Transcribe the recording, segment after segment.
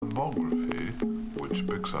thermography, which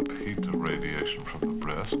picks up heat and radiation from the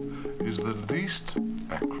breast, is the least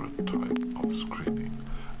accurate type of screening.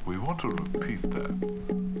 We want to repeat that.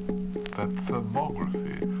 That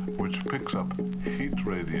thermography, which picks up heat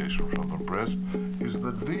radiation from the breast, is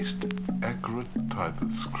the least accurate type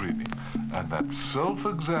of screening. And that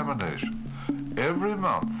self-examination every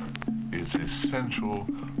month is essential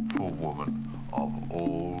for women of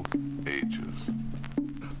all ages.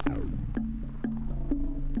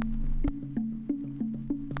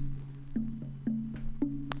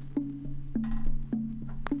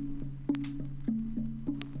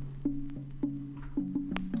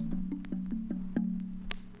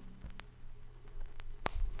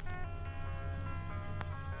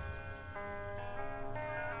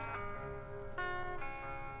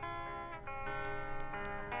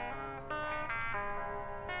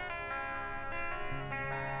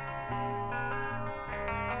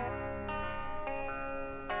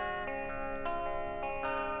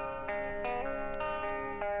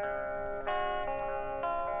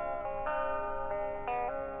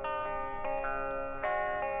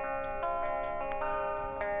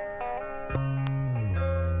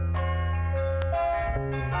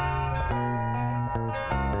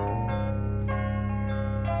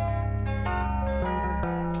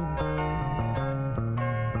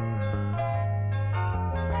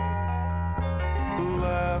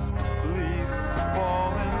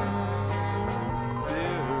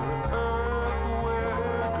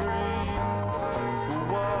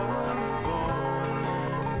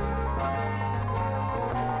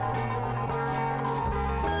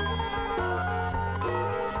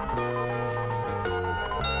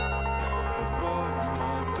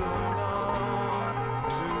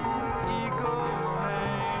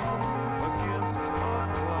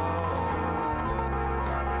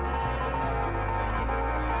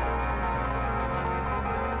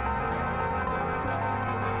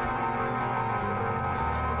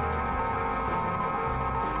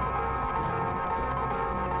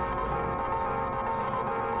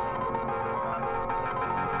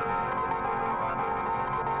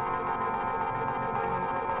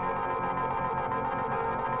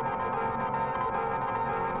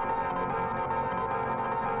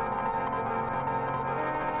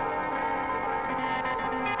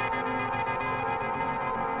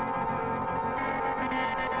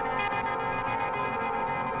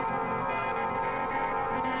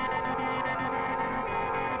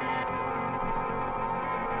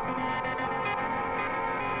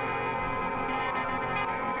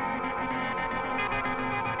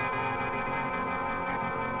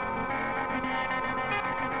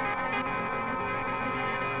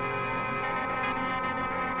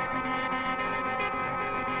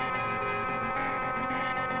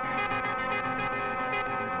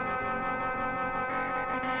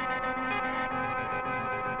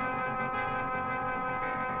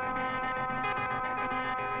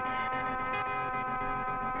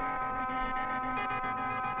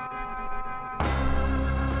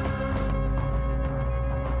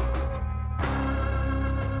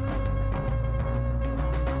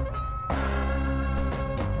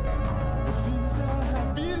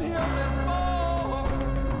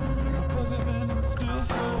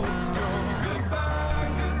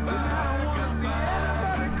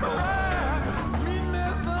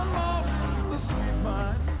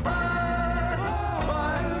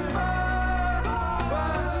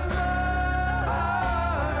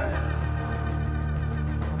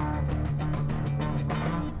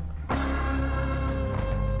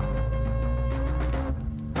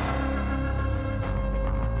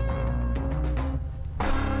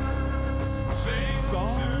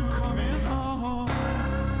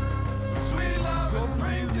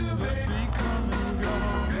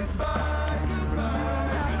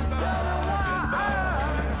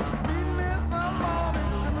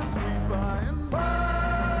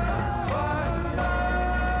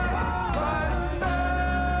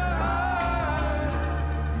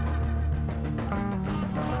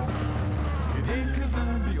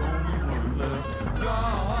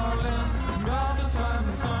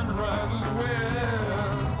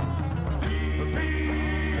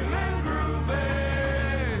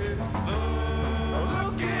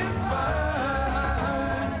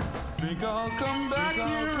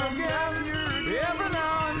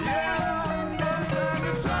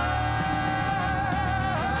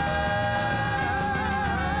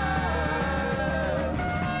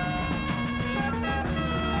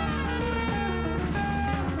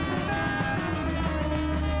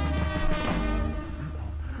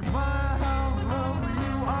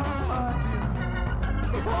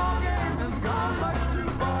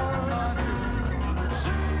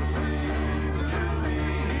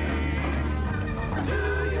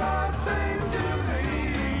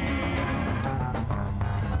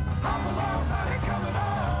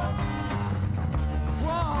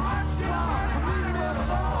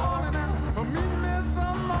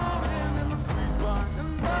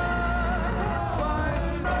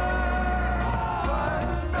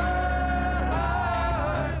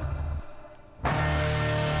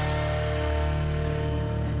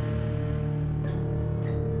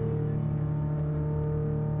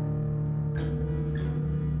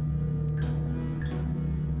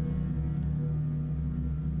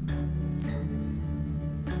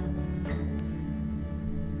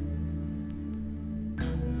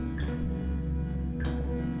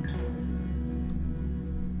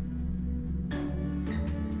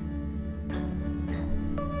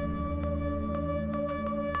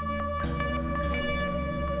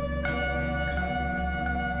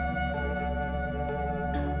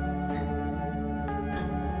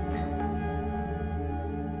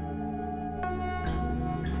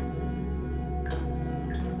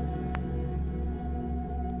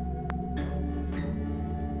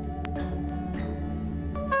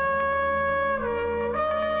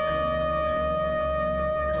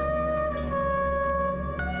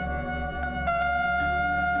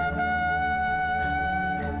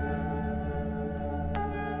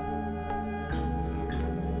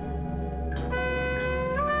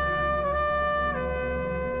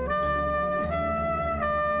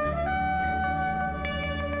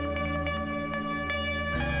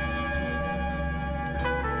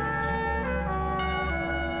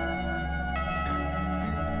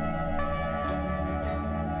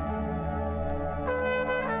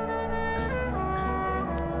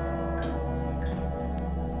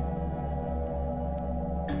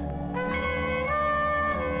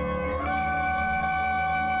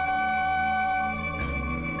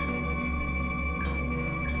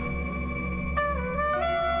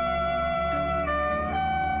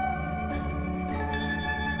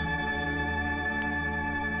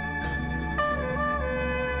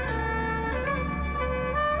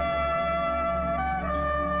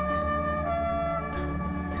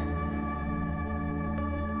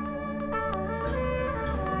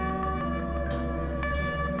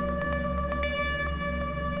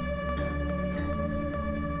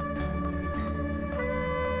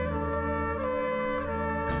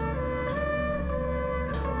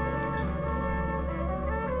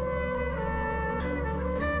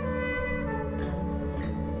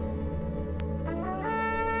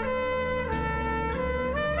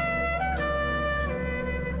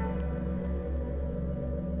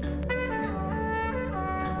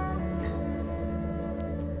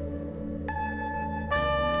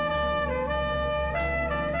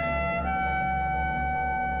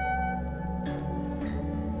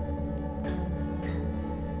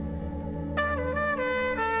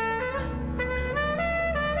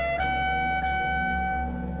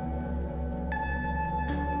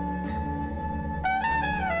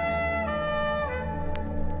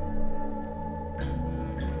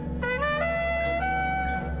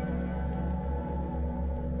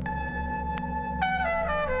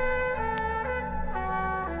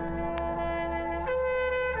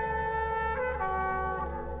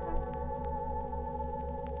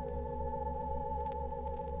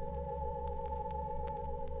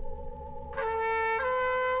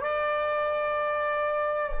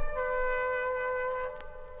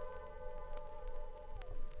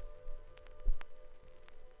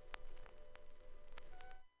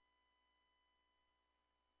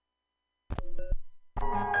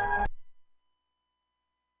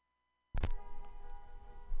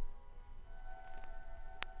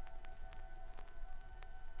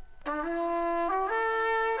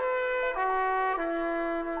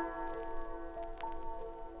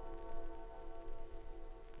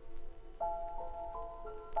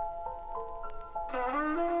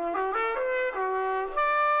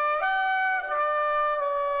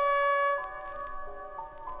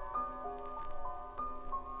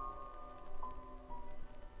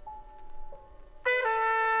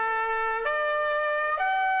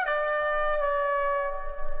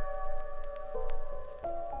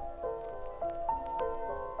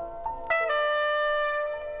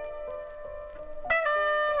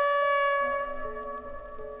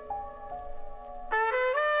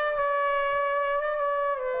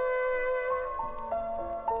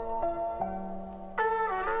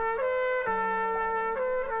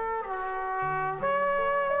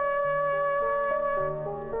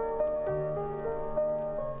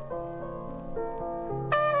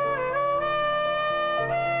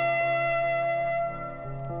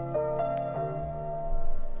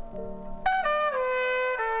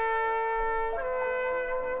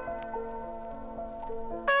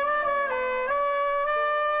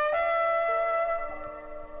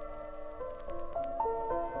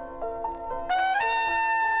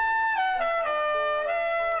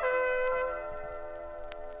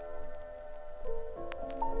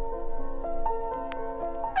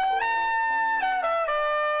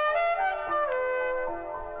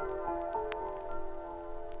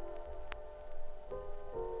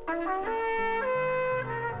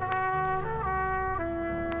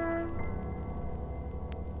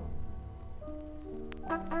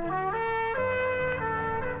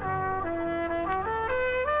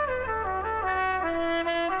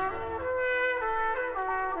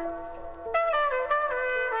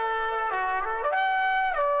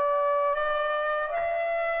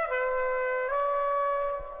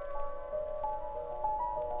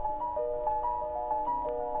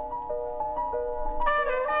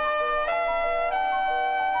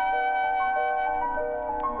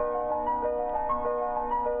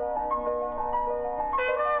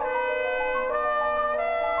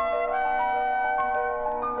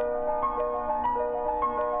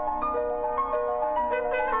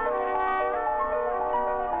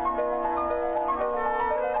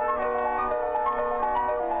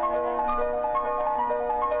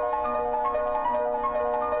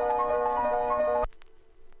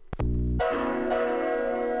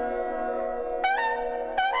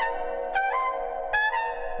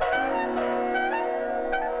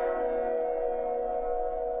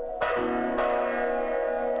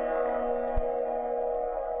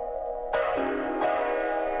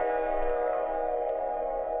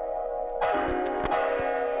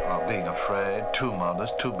 Being afraid, too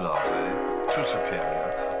modest, too blasé, too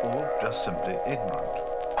superior, or just simply ignorant.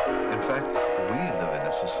 In fact, we live in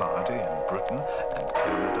a society in Britain and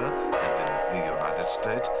Canada and in the United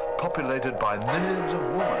States populated by millions of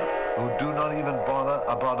women who do not even bother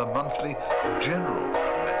about a monthly general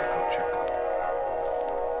medical checkup.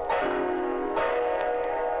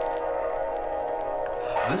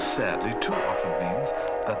 This sadly too often means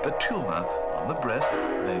that the tumor on the breast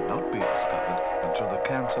may not be discovered until the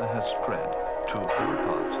cancer has spread to all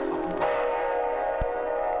parts of the body.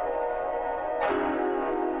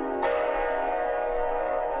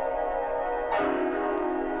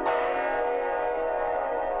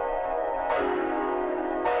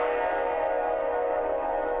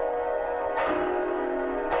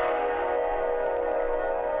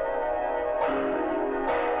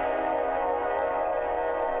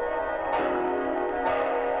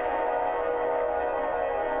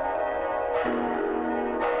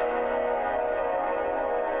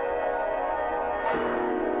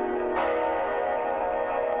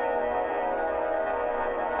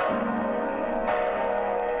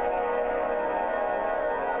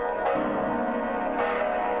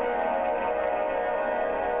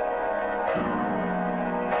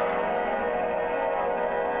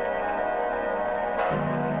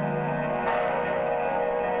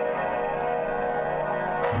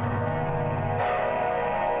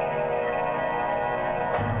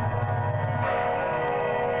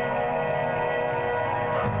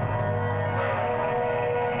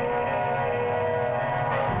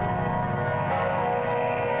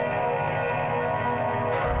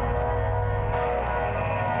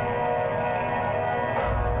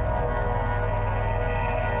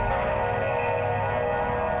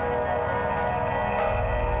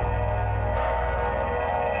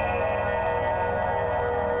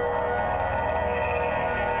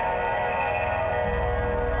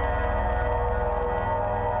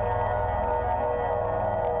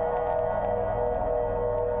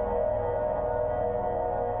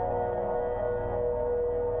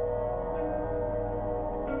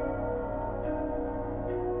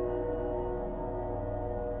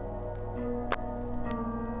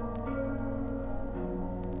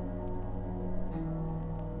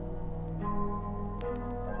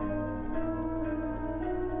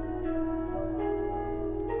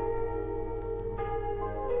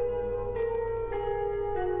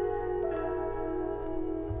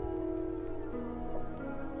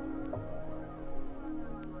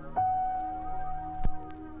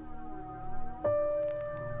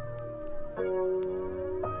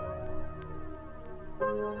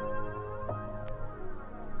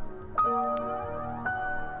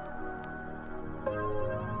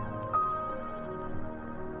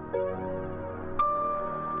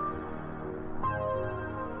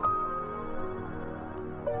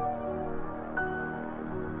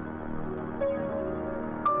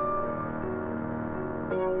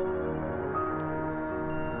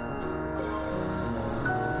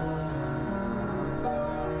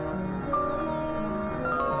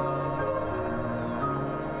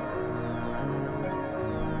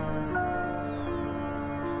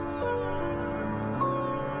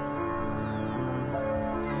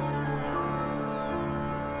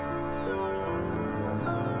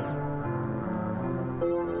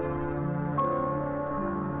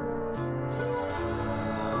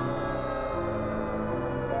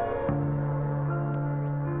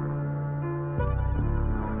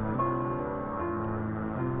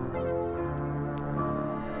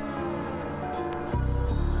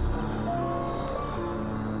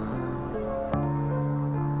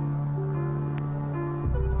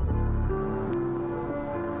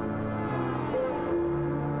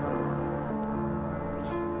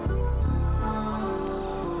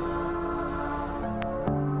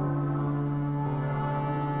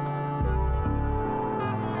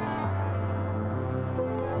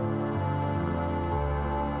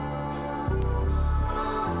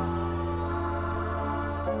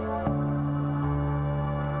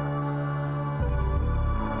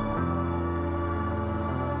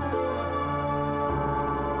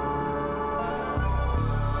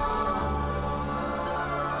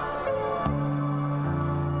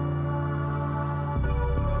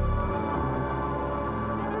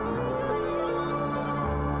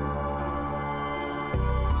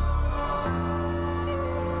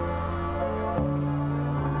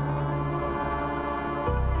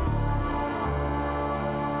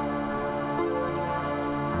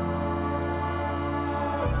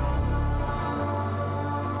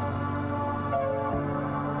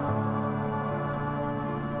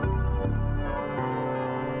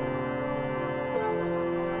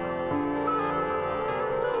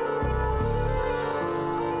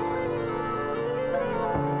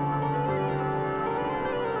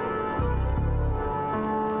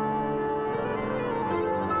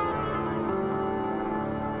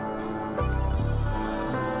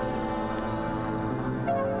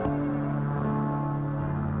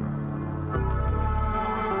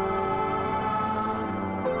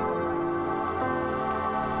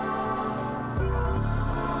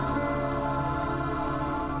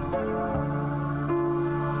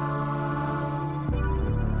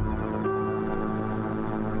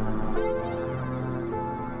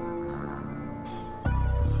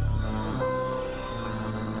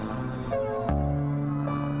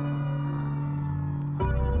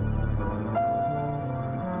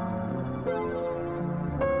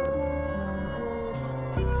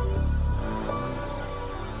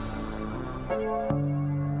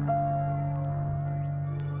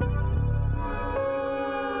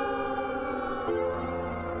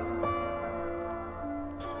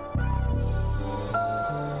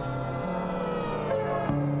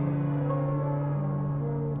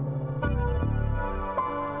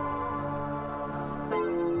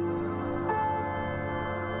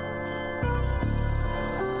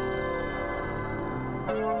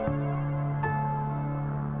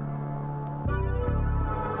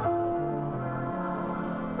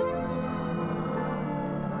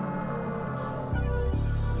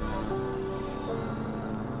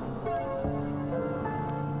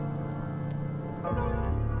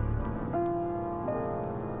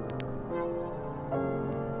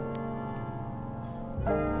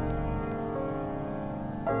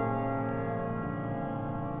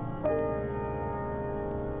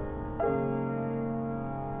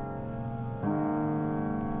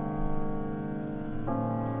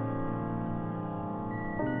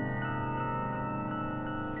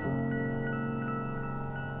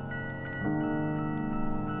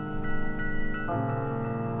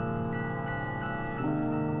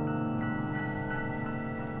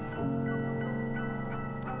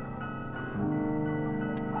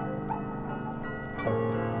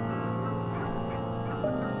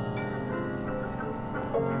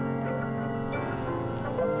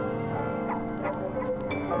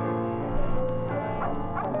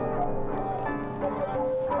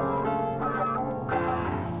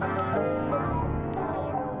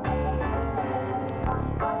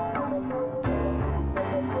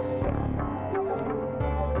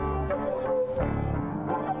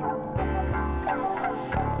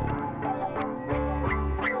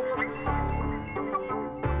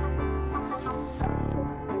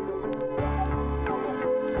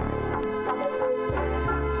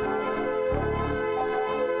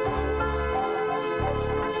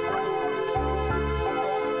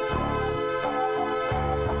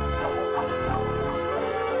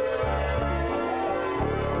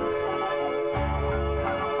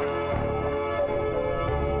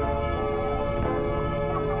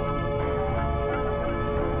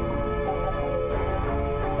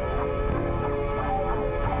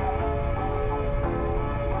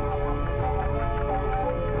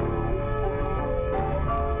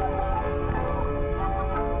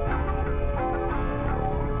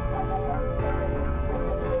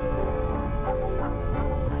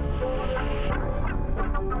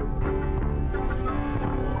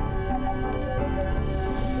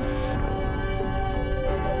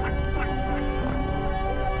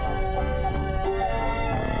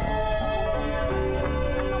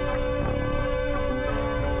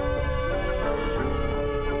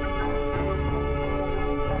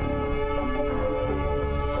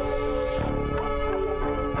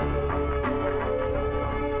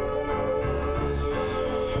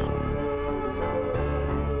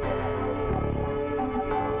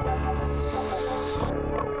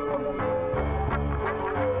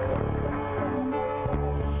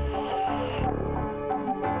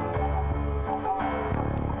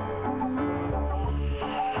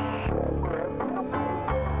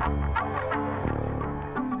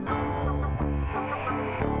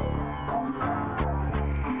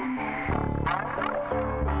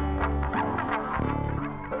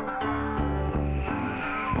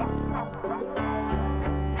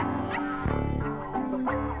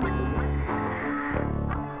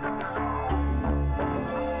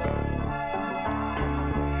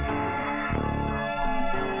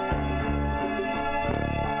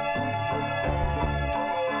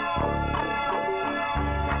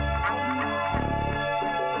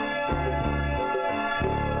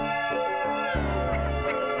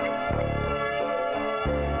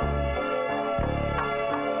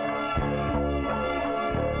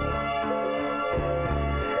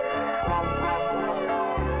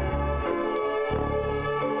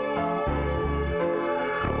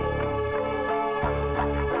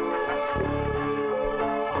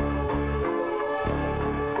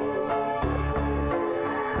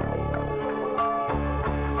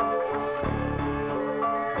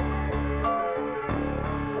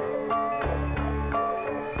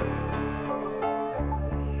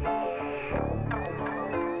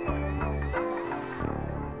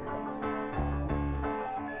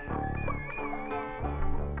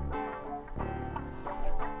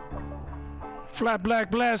 Flat Black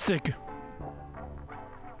Plastic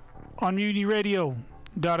on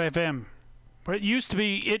MutinyRadio.fm. But it used to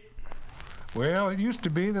be Well, it used to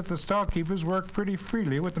be that the storekeepers worked pretty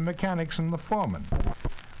freely with the mechanics and the foremen.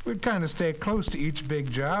 We'd kind of stay close to each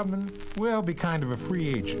big job and, well, be kind of a free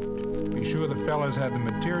agent. Be sure the fellas had the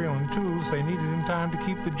material and tools they needed in time to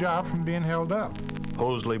keep the job from being held up.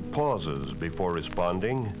 Hosley pauses before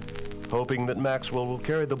responding, hoping that Maxwell will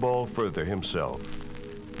carry the ball further himself.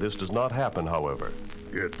 This does not happen, however.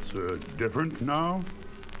 It's different now?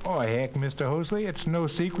 Oh, heck, Mr. Hosley, it's no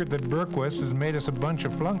secret that Berquist has made us a bunch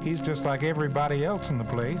of flunkies just like everybody else in the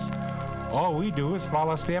place. All we do is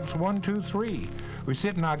follow steps 1, 2, 3. We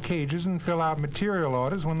sit in our cages and fill out material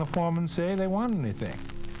orders when the foremen say they want anything.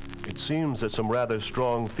 It seems that some rather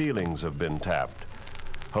strong feelings have been tapped.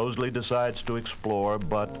 Hosley decides to explore,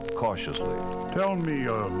 but cautiously. Tell me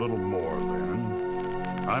a little more,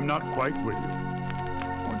 then. I'm not quite with you.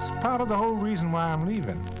 Well, it's part of the whole reason why I'm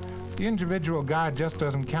leaving. The individual guy just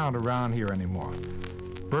doesn't count around here anymore.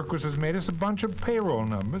 Berquist has made us a bunch of payroll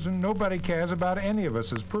numbers, and nobody cares about any of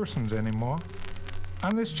us as persons anymore.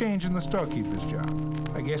 On this change in the storekeeper's job,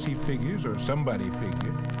 I guess he figures, or somebody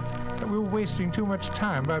figured, that we were wasting too much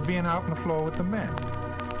time by being out on the floor with the men.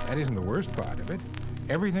 That isn't the worst part of it.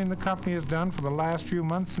 Everything the company has done for the last few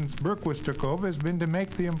months since Berquist took over has been to make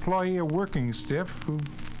the employee a working stiff who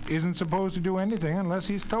isn't supposed to do anything unless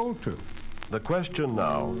he's told to. The question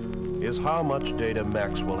now is how much data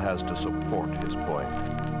Maxwell has to support his point.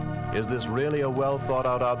 Is this really a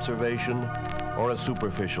well-thought-out observation or a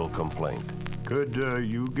superficial complaint? Could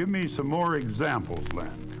you give me some more examples,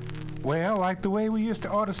 Len? Well, like the way we used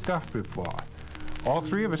to order stuff before. All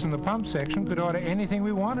three of us in the pump section could order anything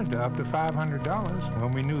we wanted to up to $500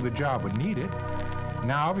 when we knew the job would need it.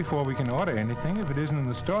 Now, before we can order anything, if it isn't in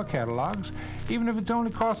the store catalogs, even if it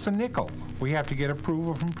only costs a nickel, we have to get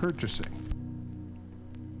approval from purchasing.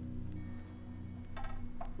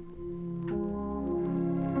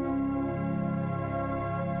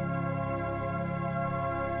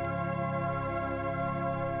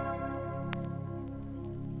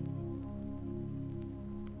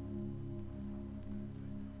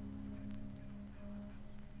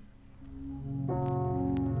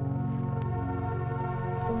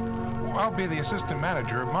 I'll be the assistant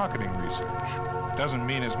manager of marketing research. Doesn't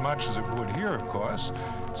mean as much as it would here, of course,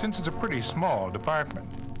 since it's a pretty small department.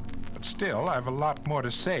 But still, I have a lot more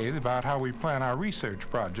to say about how we plan our research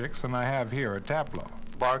projects than I have here at Taplow.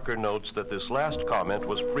 Barker notes that this last comment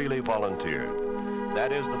was freely volunteered.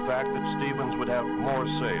 That is the fact that Stevens would have more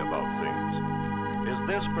say about things. Is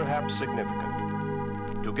this perhaps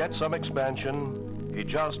significant? To get some expansion, he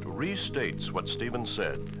just restates what Stevens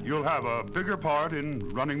said. You'll have a bigger part in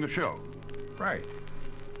running the show. Right.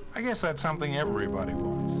 I guess that's something everybody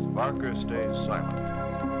wants. Barker stays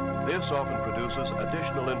silent. This often produces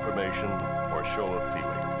additional information or show of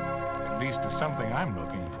feeling. At least it's something I'm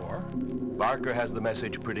looking for. Barker has the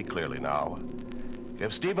message pretty clearly now.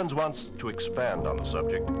 If Stevens wants to expand on the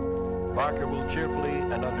subject, Barker will cheerfully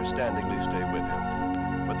and understandingly stay with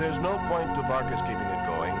him. But there's no point to Barker's keeping it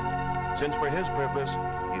going, since for his purpose,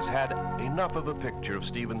 he's had enough of a picture of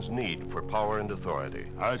Stevens' need for power and authority.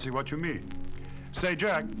 I see what you mean. Say,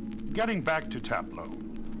 Jack, getting back to Taplow,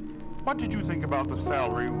 what did you think about the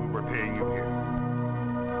salary we were paying you here?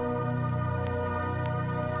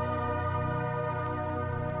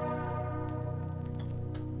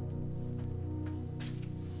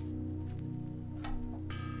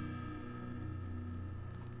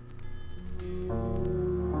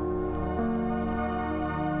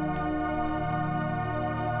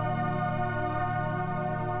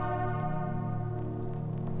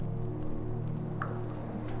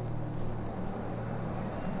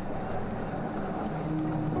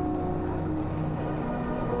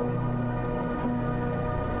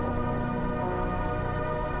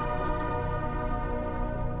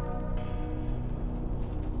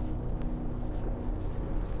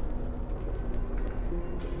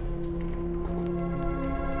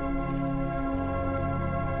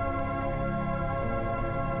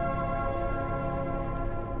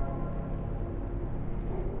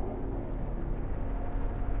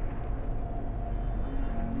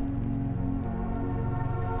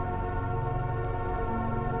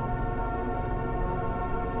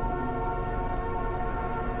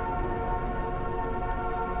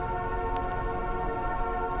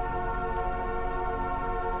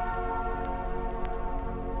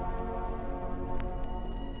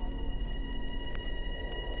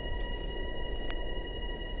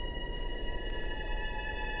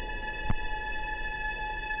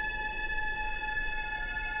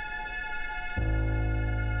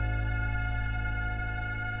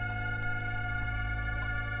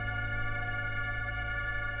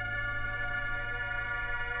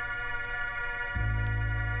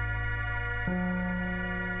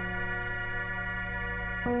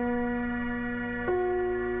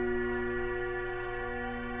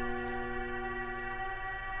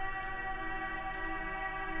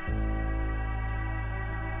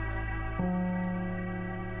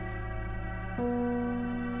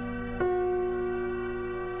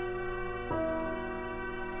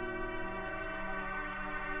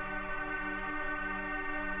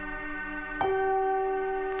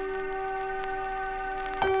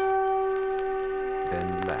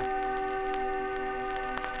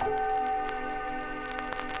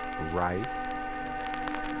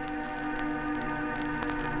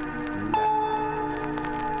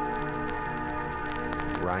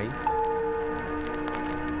 Right,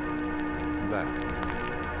 left,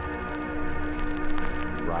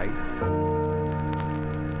 right,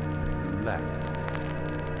 left.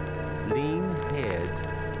 Lean head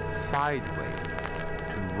sideways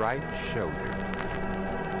to right shoulder.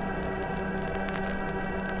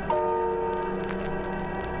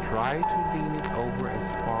 Try to lean it over as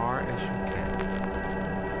far as you can.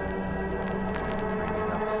 Bring it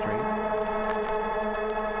up straight.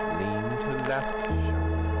 Lean to left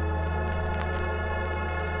shoulder.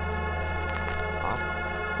 Up.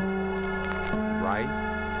 Right.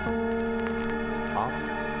 Up.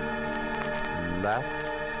 Left.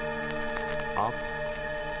 Up.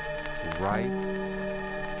 Right.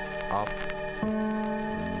 Up.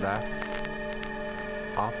 Left.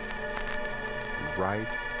 Up. Right.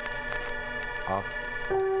 Up,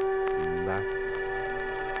 left,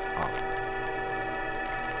 up.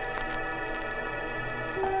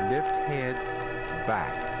 Lift head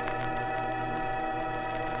back.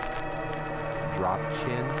 Drop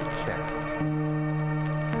chin to chest.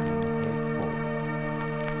 Head forward.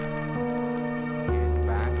 Head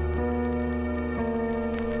back.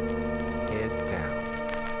 Head down.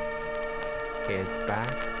 Head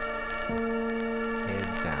back. Head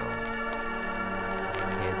down.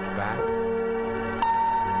 Head back.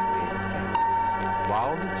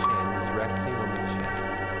 While the chin is resting on the chest,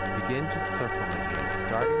 begin to circle the head,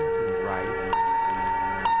 starting to the right,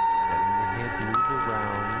 letting the head move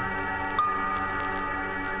around,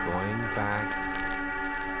 going back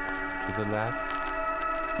to the left,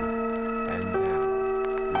 and down.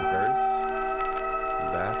 Reverse,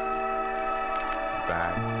 left,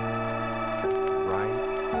 back, right,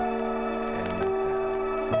 and down.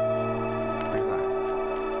 Relax.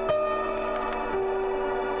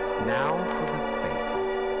 Now for the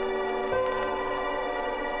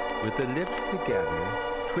with the lips together,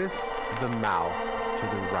 twist the mouth to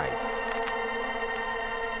the right.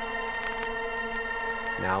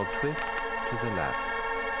 Now twist to the left.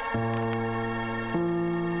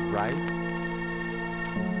 Right,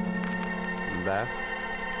 left,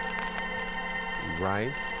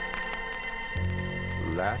 right,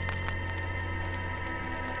 left,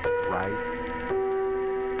 right,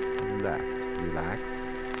 left. Relax.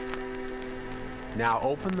 Now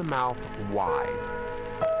open the mouth wide.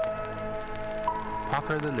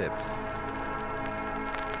 Pucker the lips.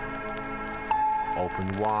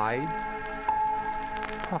 Open wide.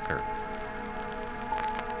 Pucker.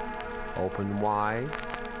 Open wide.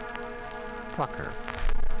 Pucker.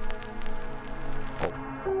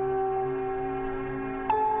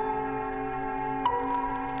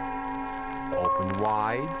 Open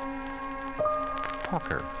wide.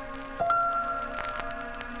 Pucker.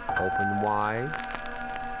 Open wide.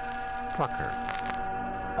 Pucker.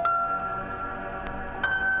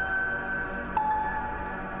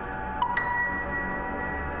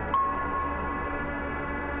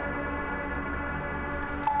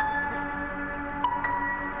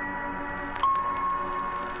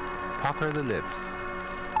 Pucker the lips.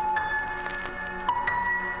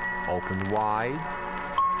 Open wide.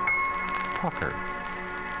 Pucker.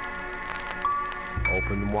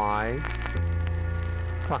 Open wide.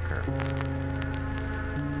 Pucker.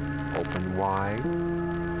 Open wide.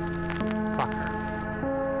 Pucker.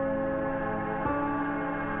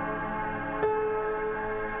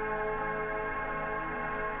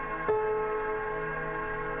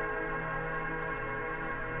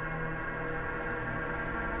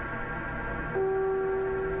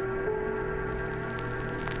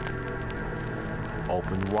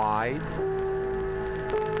 Open wide,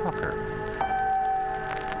 pucker.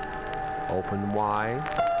 Open wide,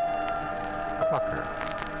 pucker.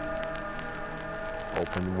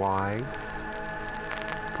 Open wide,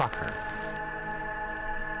 pucker.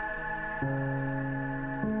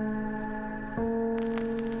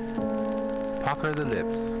 Pucker the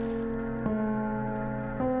lips.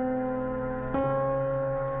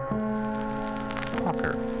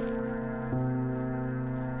 Pucker.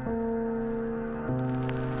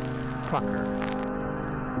 Pucker.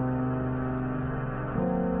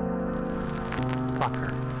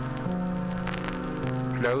 pucker.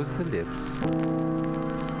 Close the lips.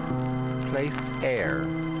 Place air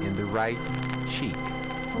in the right cheek.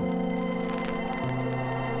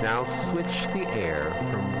 Now switch the air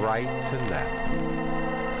from right to left.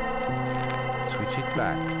 Switch it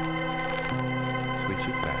back. Switch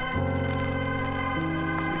it back.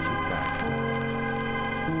 Switch it back.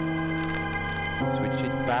 Switch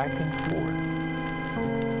it back and forth.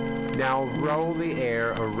 Now roll the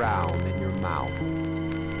air around in your mouth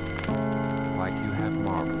like you have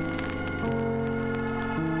marbles.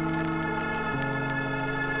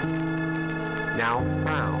 Now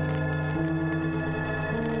frown.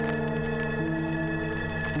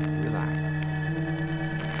 Relax.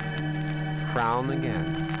 Frown again.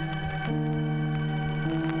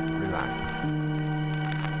 Relax.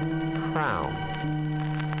 Frown.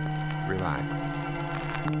 Relax.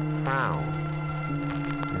 Frown.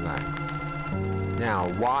 Relax. Now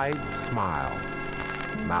wide smile.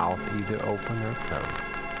 Mouth either open or closed.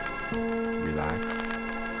 Relax.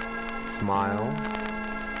 Smile.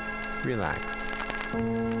 Relax.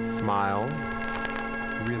 Smile.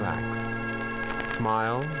 Relax.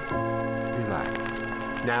 Smile. Relax.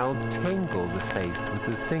 Now tingle the face with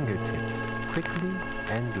the fingertips, quickly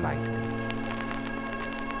and lightly.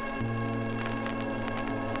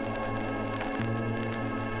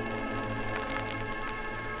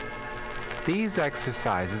 These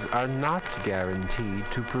exercises are not guaranteed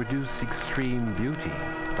to produce extreme beauty,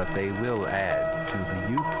 but they will add to the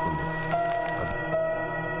youthfulness of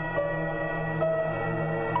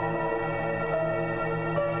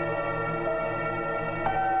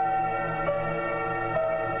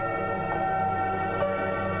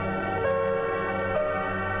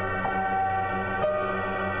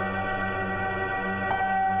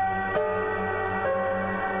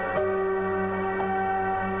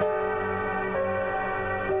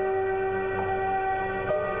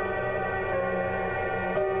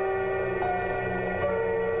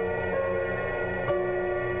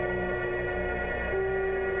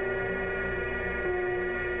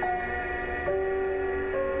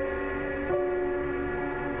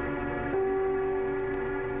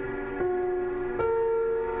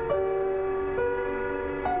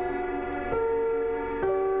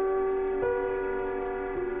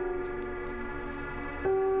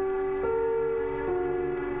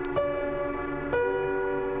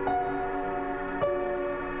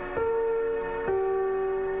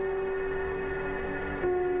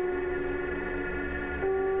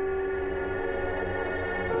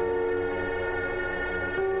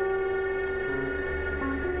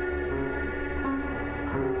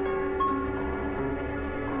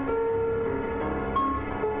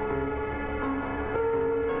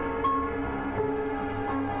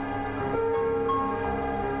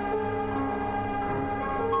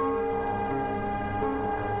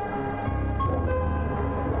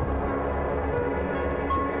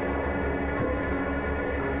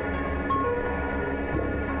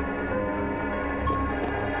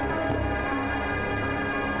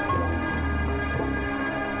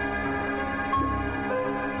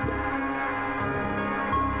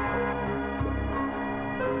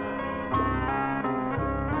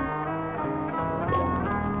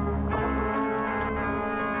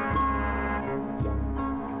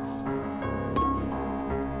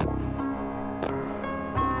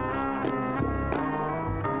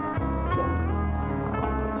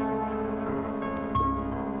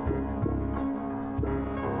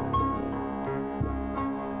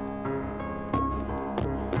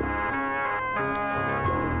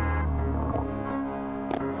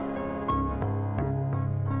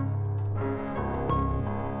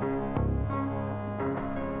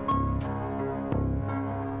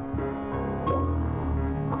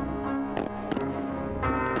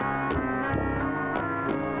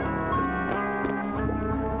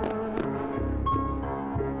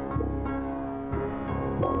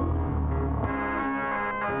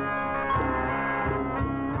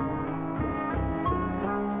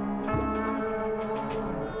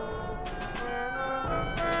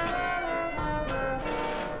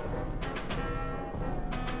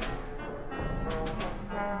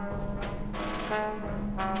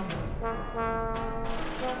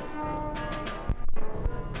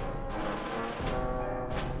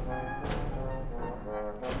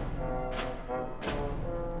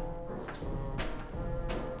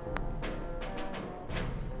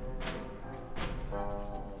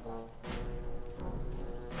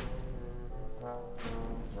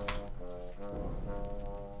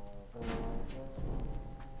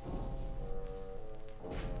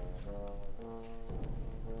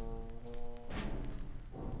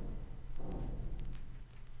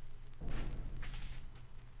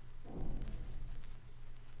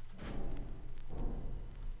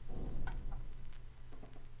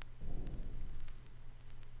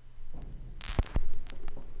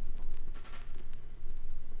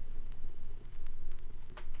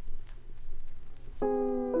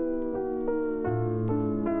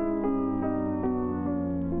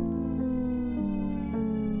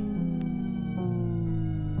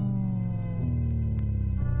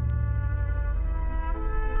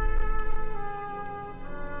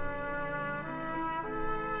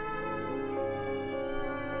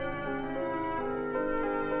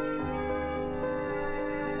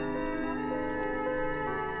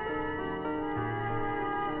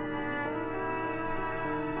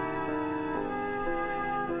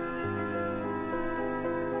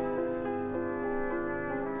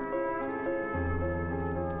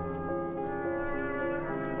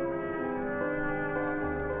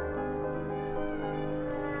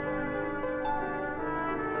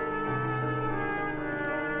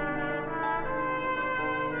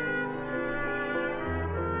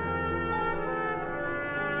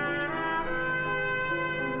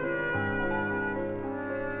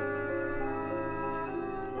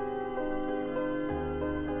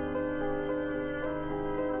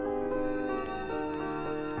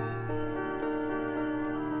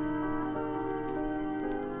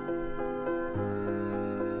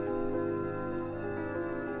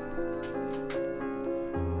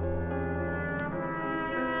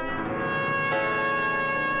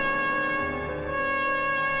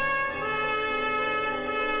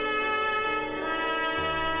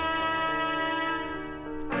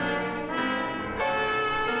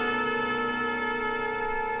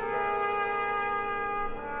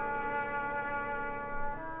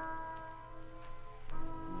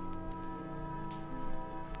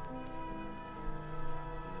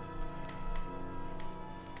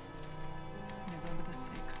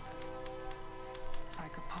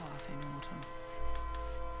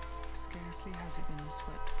Scarcely has it been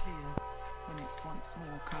swept clear when it's once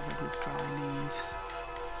more covered with dry leaves.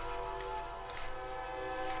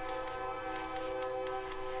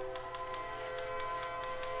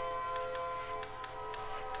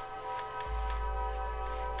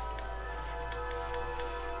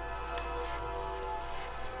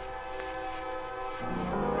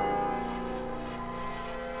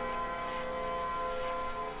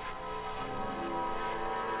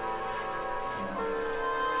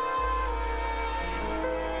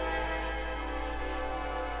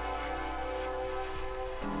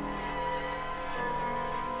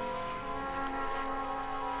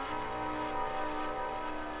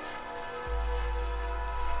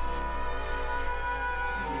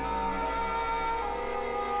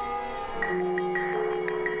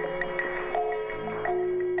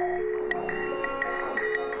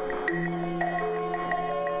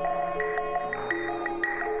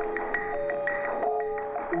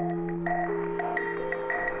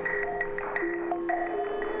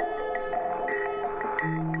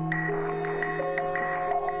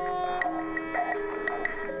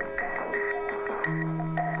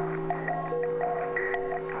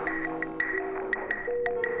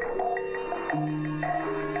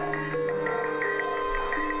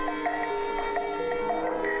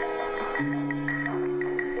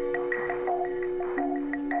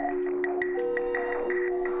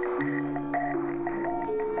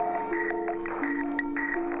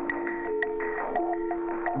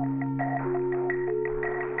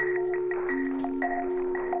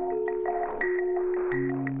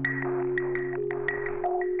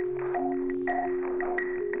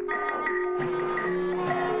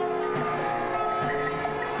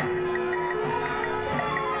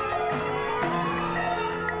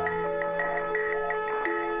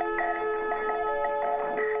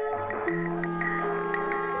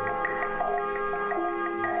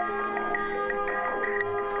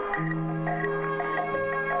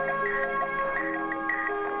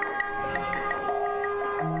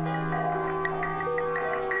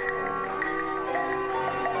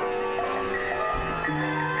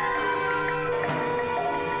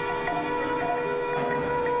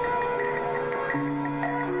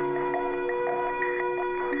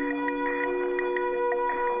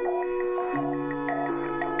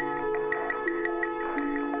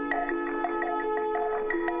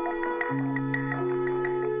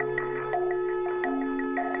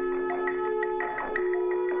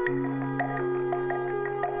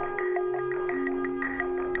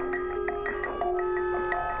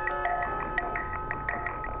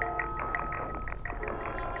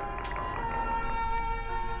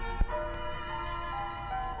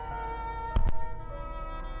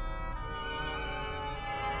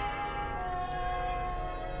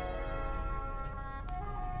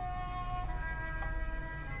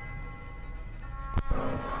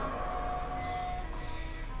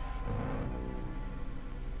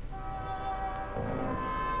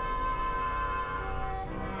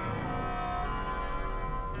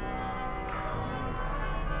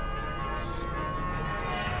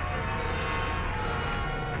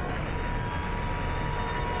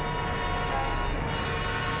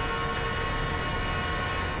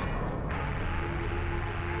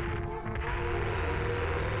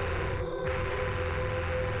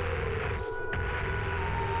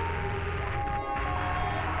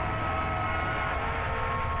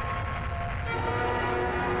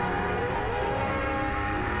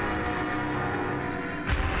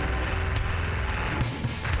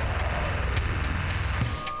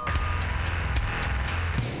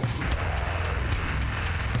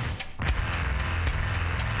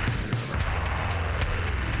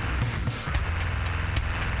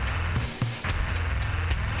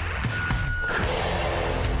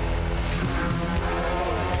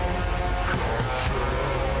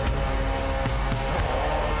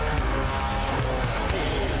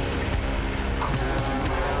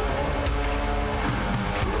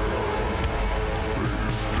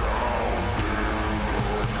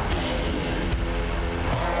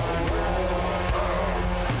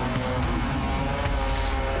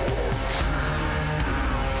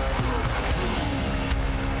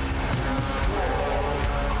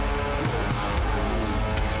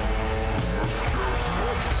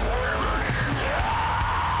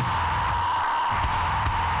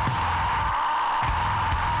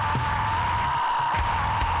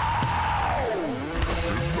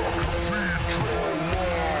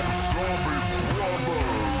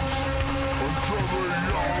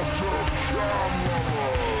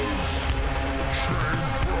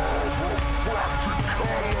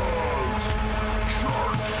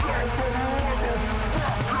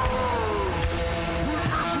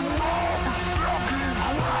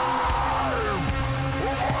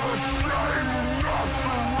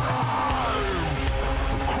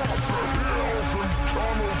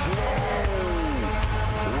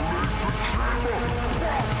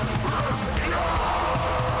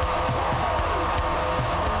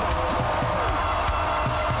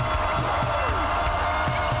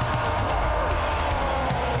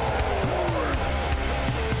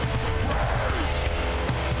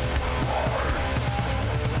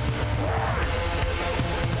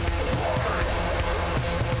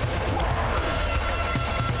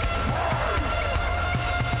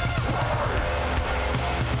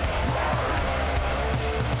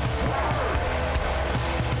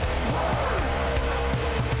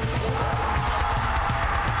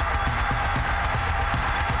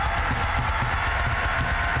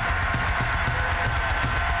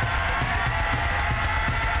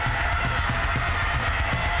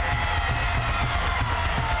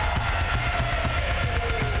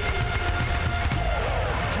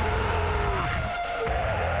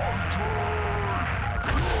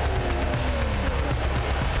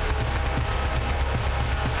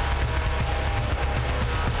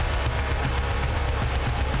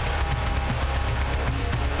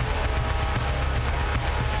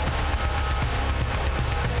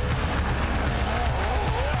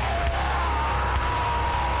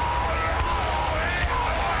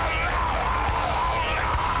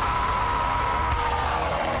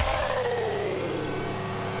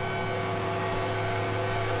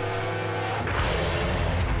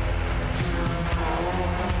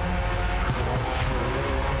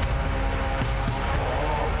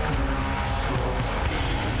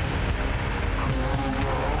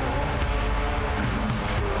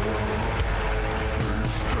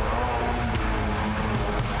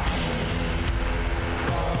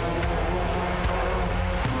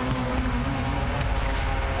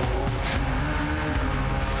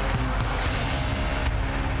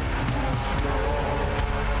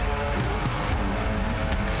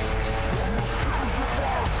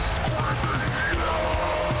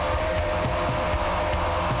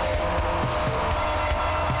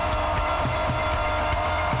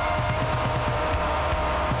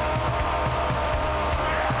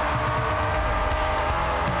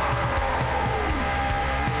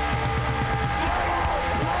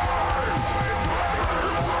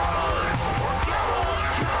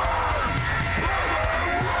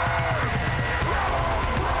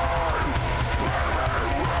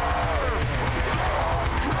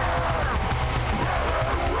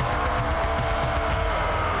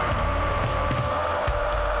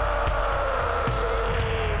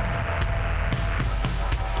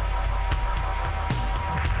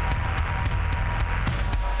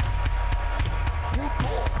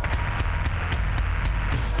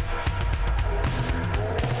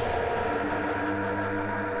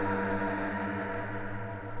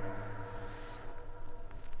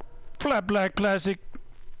 Flat Black Classic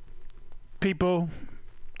people,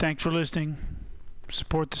 thanks for listening.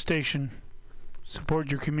 Support the station.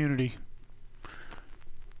 Support your community.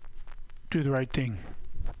 Do the right thing.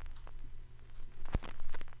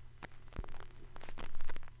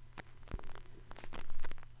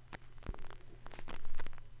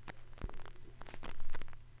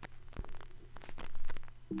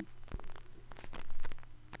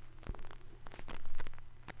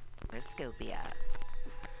 Scopia.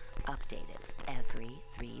 Updated every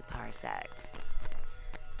 3 parsecs.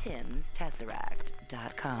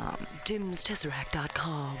 TimsTesseract.com.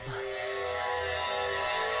 TimsTesseract.com.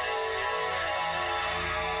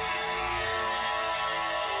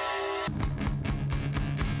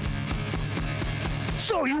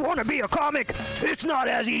 So you want to be a comic? It's not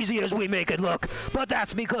as easy as we make it look, but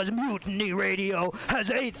that's because Mutiny Radio has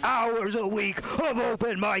 8 hours a week of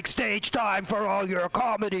open mic stage time for all your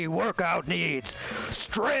comedy workout needs.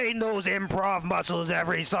 Strain those improv muscles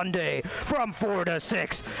every Sunday from 4 to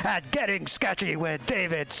 6 at Getting Sketchy with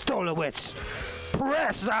David Stolowitz.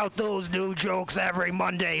 Press out those new jokes every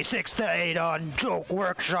Monday 6 to 8 on Joke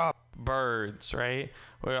Workshop. Birds, right?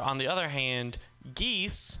 Where on the other hand,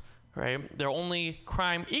 geese, right? Their only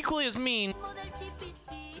crime equally as mean.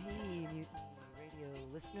 Hey, Mutiny Radio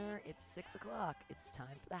listener, it's 6 o'clock. It's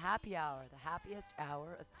time for the happy hour, the happiest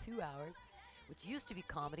hour of 2 hours, which used to be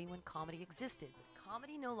comedy when comedy existed. But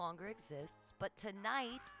comedy no longer exists, but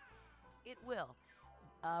tonight it will.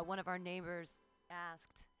 One of our neighbors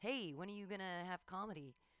asked, hey, when are you going to have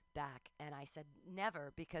comedy back? And I said,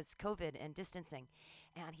 never, because COVID and distancing.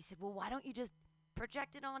 And he said, well, why don't you just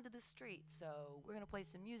project it onto the street? So we're going to play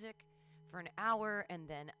some music for an hour, and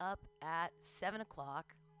then up at 7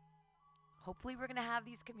 o'clock, hopefully we're going to have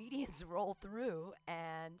these comedians roll through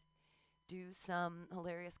and do some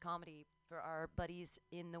hilarious comedy for our buddies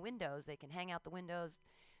in the windows. They can hang out the windows.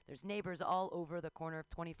 There's neighbors all over the corner of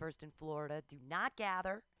 21st and Florida. Do not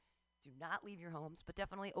gather. Do not leave your homes, but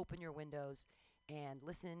definitely open your windows and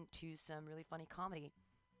listen to some really funny comedy.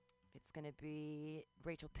 It's going to be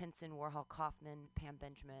Rachel Pinson, Warhol Kaufman, Pam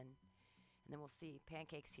Benjamin, and then we'll see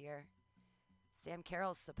Pancakes here. Sam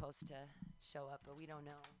Carroll's supposed to show up, but we don't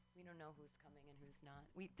know. We don't know who's coming and who's not.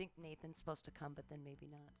 We think Nathan's supposed to come, but then maybe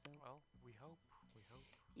not. So. Well, we hope. We hope.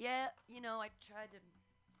 Yeah, I tried to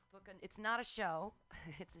book it's not a show.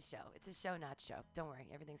 It's a show. It's a show, not show. Don't worry.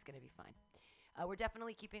 Everything's going to be fine. We're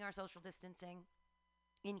definitely keeping our social distancing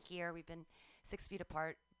in here. We've been 6 feet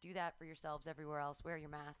apart. Do that for yourselves everywhere else. Wear your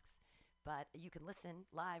masks. But you can listen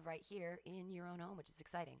live right here in your own home, which is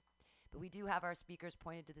exciting. But we do have our speakers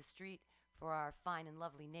pointed to the street for our fine and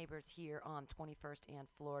lovely neighbors here on 21st and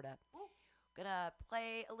Florida. Gonna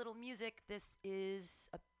play a little music. This is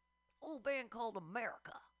a old band called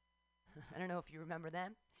America. I don't know if you remember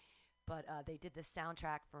them, but they did the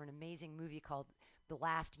soundtrack for an amazing movie called The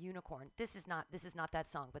Last Unicorn. This is not that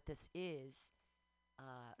song, but this is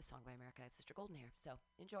a song by America. It's Sister Golden here, so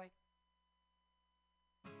enjoy.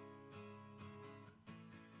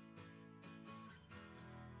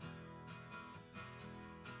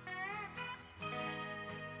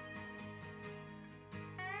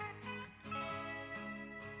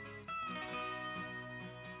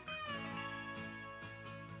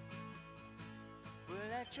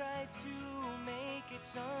 I tried to make it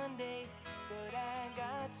Sunday, but I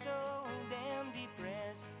got so damn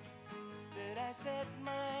depressed that I set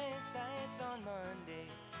my sights on Monday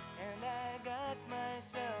and I got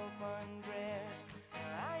myself undressed.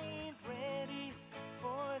 I ain't ready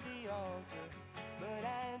for the altar, but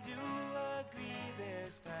I do agree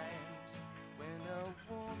there's times when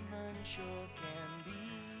a woman sure can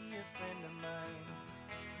be a friend of mine.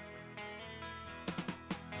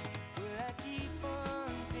 Well, I keep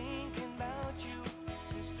on thinking about you,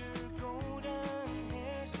 Sister Golden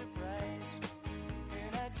Hair Surprise,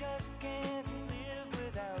 and I just can't live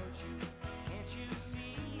without you. Can't you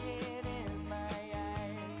see it in my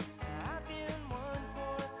eyes? I've been one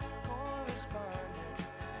poor correspondent,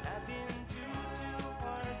 and I've been too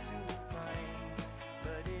hard to find,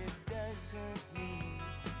 but it doesn't mean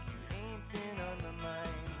you ain't been on my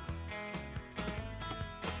mind.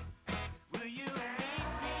 Will you meet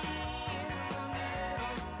me in the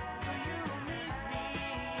middle? Will you meet me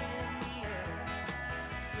in the air?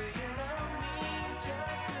 Will you love me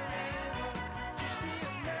just a little, just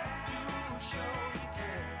enough to show you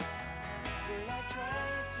care? Will I try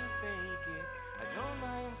to fake it? I don't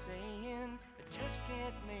mind saying I just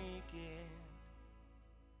can't make it.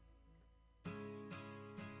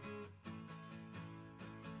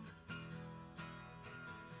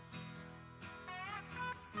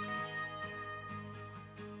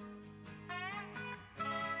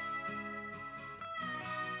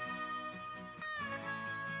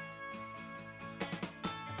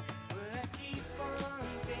 Well, I keep on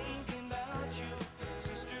thinking about you,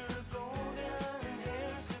 Sister Golden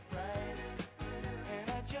Hair Surprise, and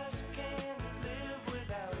I just can't live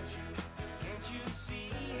without you. Can't you see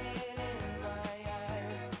it in my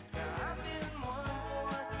eyes? Now I've been one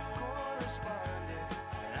more correspondent,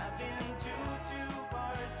 and I've been too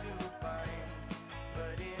hard to find,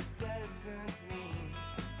 but it doesn't mean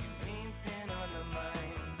you ain't been on my mind.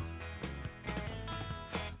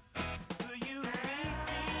 Will you meet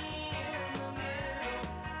me in the middle?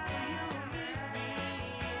 Will you meet me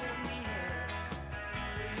in the air?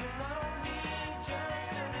 Will you love me just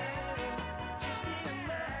a little, just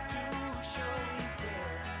enough to show you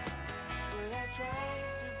care? Will I try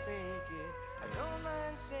to fake it? I don't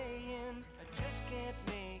mind saying I just can't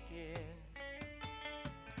make it.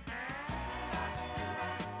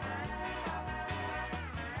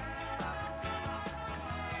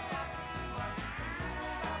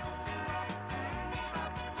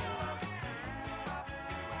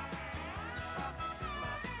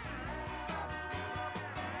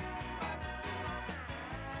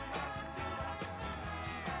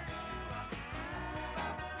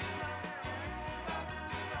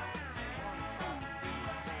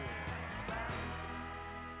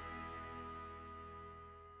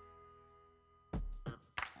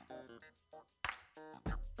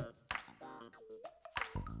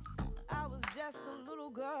 I was just a little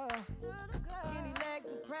girl, skinny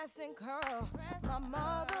legs and pressing curl. My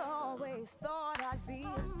mother always thought I'd be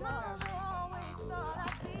a star.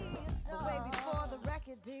 But way before the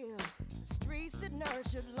record deal, the streets that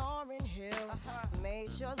nurtured Lauryn Hill made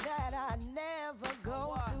sure that I never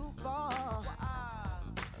go too far.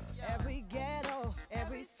 Every ghetto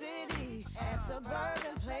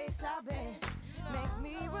suburban place I've been. Make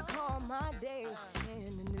me recall my days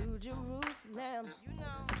in the New Jerusalem.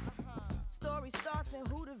 Story starts in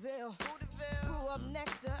Hooterville. Grew up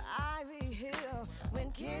next to Ivy Hill when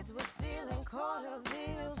kids were stealing quarter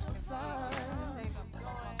bills for fun.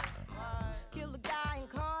 Killed a guy in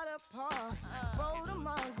Carter Park. Rode a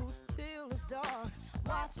mongoose till it's dark.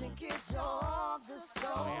 Watching kids show off the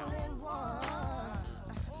soul in ones.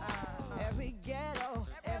 Every ghetto,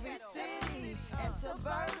 every city, and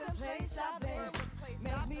suburban place I've been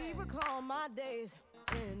make me recall my days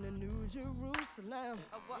in the New Jerusalem.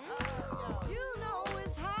 You know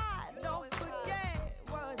it's hot, don't forget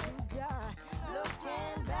what you got.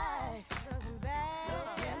 Looking back, looking back,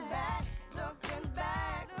 looking back, looking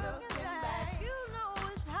back, looking back. You know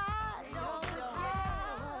it's hot, don't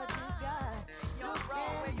forget what you got.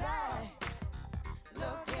 Looking back,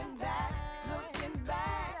 looking back, looking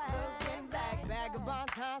back, looking back. Vagabond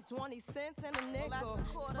times 20 cents and a nickel.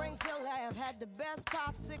 Springfield Lab had the best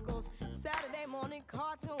popsicles. Saturday morning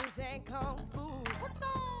cartoons and kung fu.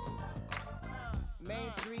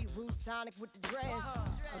 Main Street Roots tonic with the dress.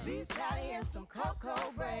 A beef patty and some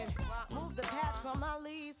cocoa bread. Move the patch from my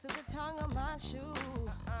leaves to the tongue of my shoe.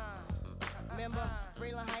 Remember,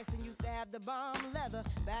 Freeland Heiston used to have the bomb leather.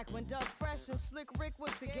 Back when Doug Fresh and Slick Rick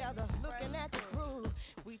was together. Looking at the crew,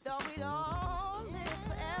 we thought we'd all live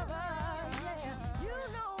forever. Yeah, you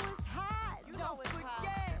know it's hot. Don't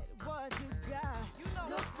forget what you got.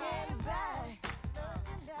 Looking back,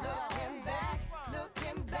 looking back,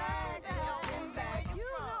 looking back, looking back. You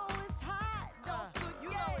know it's hot. Don't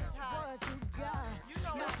forget what you got.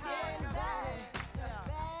 Looking back,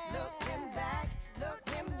 looking back,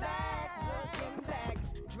 looking back, looking back.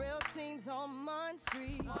 Drill teams on Munn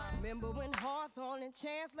Street. Remember when Hawthorne and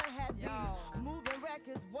Chancellor had beef? Moving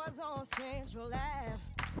Records was on Central Ave.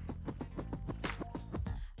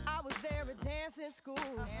 I was there at dancing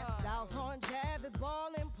school, South Horn Jab at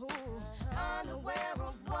bowling pool, unaware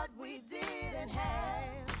of what we did and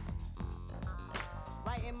had.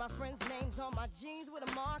 Writing my friends' names on my jeans with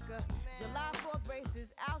a marker. July 4th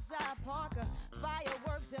races outside Parker,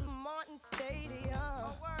 fireworks in Martin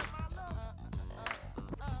Stadium.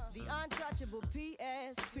 The untouchable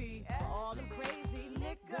PSP, all them crazy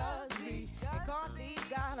niggas be. McCarthy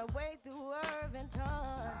got away through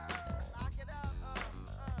Irvington.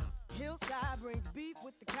 Hillside brings beef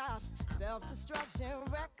with the cops. Self-destruction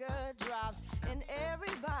record drops, and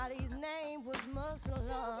everybody's name was Muslim.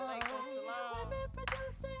 Women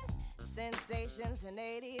producing sensations in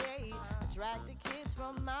 '88, attracted kids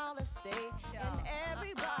from out of state, and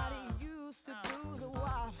everybody used to do the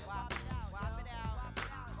wop.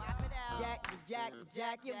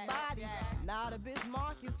 Jack your body. Now the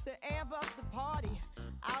Bismarck used to amp up the party.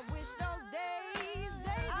 I wish those days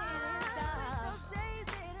they didn't stop.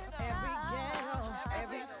 Every ghetto,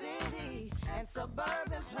 every city, and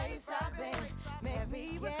suburban place I've been.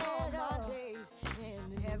 Every ghetto, days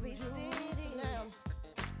in every city.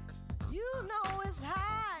 You know it's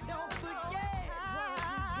hot. Don't forget what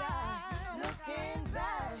you got. Looking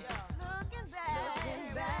back, looking back,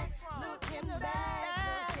 looking back, looking back.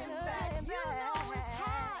 You know it's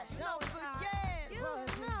hot. Don't forget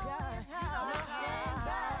what you got. Looking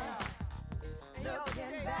back,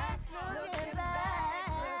 looking back, looking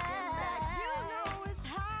back. You know it's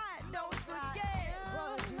hot. Don't forget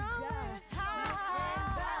what you got.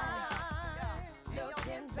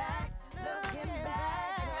 Looking back, looking back, looking back,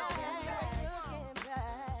 looking back,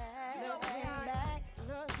 looking back,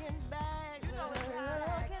 looking back,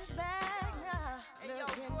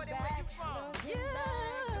 looking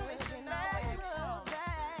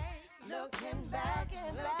back, looking back,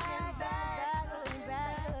 looking back,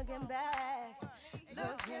 looking back,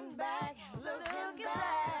 looking back, looking back, looking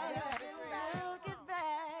back, looking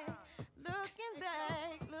back, looking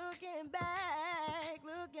back, looking back,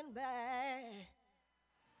 looking back.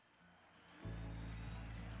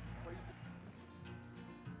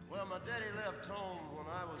 Well, my daddy left home when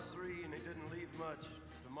I was 3, and he didn't leave much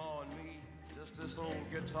to Ma and me. Just this old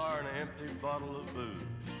guitar and an empty bottle of booze.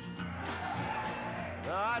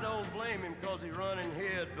 Now, I don't blame him because he run and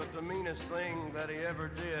hid, but the meanest thing that he ever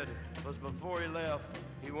did was before he left,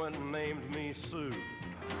 he went and named me Sue.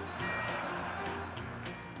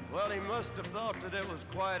 Well, he must have thought that it was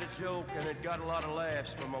quite a joke, and it got a lot of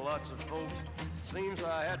laughs from lots of folks. Seems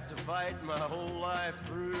I had to fight my whole life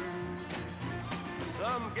through.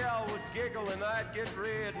 Some gal would giggle and I'd get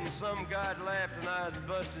red, and some guy'd laugh and I'd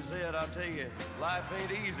bust his head. I'll tell you, life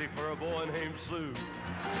ain't easy for a boy named Sue.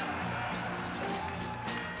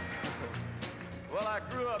 Well, I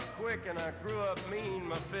grew up quick and I grew up mean.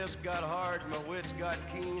 my fists got hard, my wits got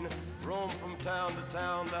keen, roamed from town to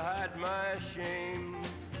town to hide my shame.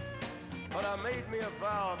 But I made me a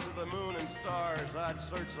vow to the moon and stars, I'd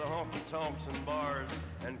search the honky-tonks and bars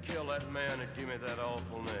and kill that man that gave me that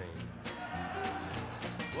awful name.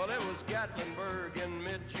 Well, it was Gatlinburg in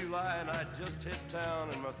mid-July, and I'd just hit town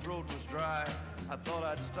and my throat was dry. I thought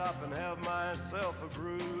I'd stop and have myself a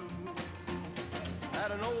brew. At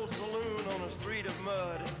an old saloon on a street of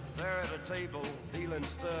mud, there at a table, dealing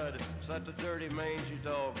stud, sat the dirty, mangy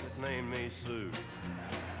dog that named me Sue.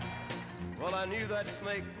 Well, I knew that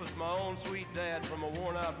snake was my own sweet dad from a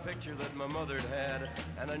worn-out picture that my mother'd had,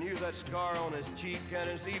 and I knew that scar on his cheek and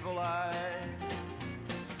his evil eye.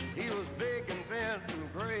 He was big and bent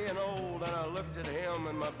and gray and old, and I looked at him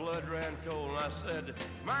and my blood ran cold, and I said,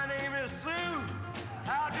 "My name is Sue.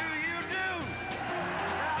 How do you do?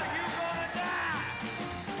 Now you gonna die?"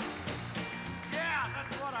 Yeah,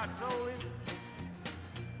 that's what I told him.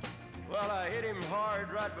 Well, I hit him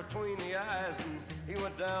hard right between the eyes, and he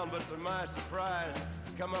went down, but to my surprise,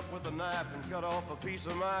 he come up with a knife and cut off a piece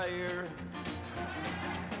of my ear.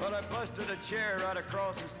 But I busted a chair right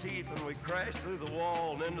across his teeth, and we crashed through the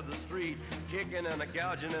wall and into the street, kicking and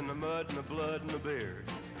gouging in the mud and the blood and the beer.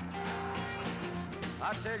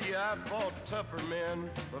 I tell you, I've fought tougher men,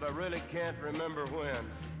 but I really can't remember when.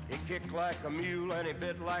 He kicked like a mule and he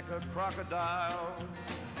bit like a crocodile.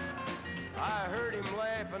 I heard him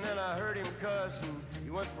laugh and then I heard him cuss, and he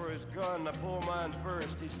went for his gun. I pulled mine first.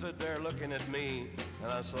 He stood there looking at me,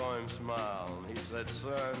 and I saw him smile. And he said,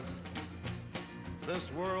 "Son,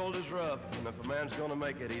 this world is rough, and if a man's gonna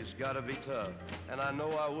make it, he's gotta be tough. And I know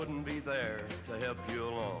I wouldn't be there to help you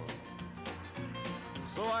along.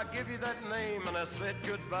 So I give you that name, and I said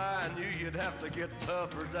goodbye. I knew you'd have to get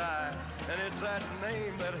tough or die. And it's that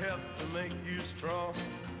name that helped to make you strong."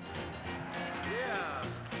 Yeah.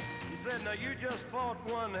 He said, "Now you just fought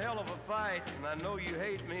one hell of a fight, and I know you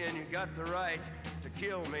hate me and you got the right to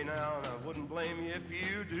kill me now, and I wouldn't blame you if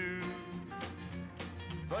you do.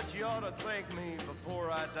 But you ought to thank me before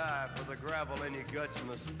I die for the gravel in your guts and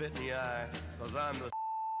the spit in your eye, 'cause I'm the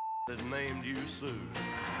that named you Sue."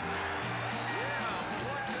 Yeah,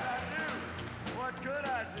 what could I do? What could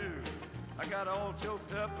I do? I got all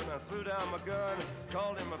choked up and I threw down my gun,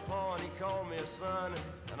 called him a paw and he called me a son,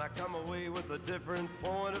 and I come away with a different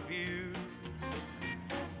point of view.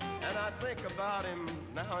 And I think about him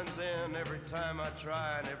now and then, every time I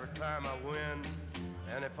try and every time I win.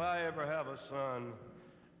 And if I ever have a son,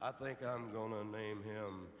 I think I'm gonna name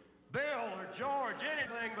him Bill or George,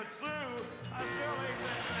 anything but Sue. I still ain't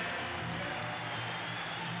that man.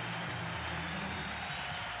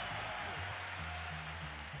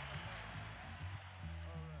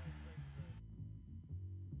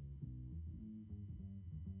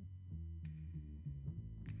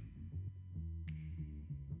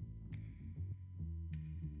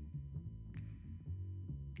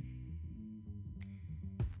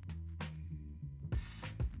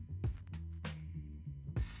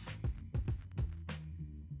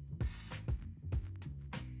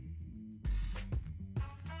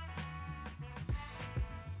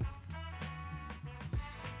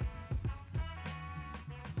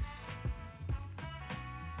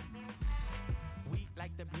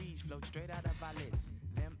 Like the breeze float straight out of our lids.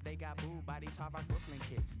 Them, they got booed by these hard rock Brooklyn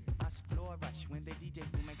kids. Us floor rush when they DJ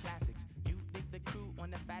booming classics. You dig the crew on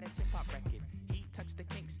the fattest hip-hop record. He tucks the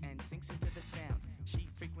kinks and sinks into the sounds. She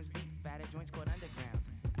frequents deep, fatter joints called undergrounds.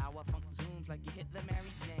 Our funk zooms like you hit the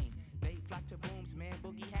Mary Jane. They flock to booms, man,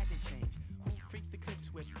 boogie had to change. Who freaks the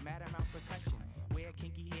clips with mad amount percussion? Where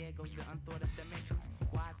kinky hair goes to unthought of dimensions.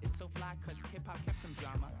 Why's it so fly? 'Cause hip-hop kept some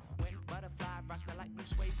drama. When Butterfly rocked the light blue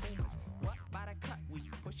suede pumas. What by the cut? We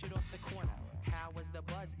push it off the corner. How was the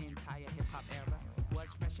buzz entire hip-hop era?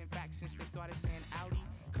 Was fresh in fact since they started saying Audi.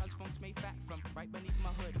 'Cause funk's made fat from right beneath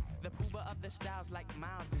my hood. The pooba of the styles like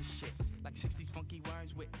miles and shit. Like 60s funky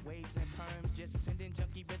worms with waves and perms. Just sending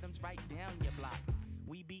junky rhythms right down your block.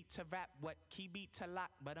 We beat to rap, what key beat to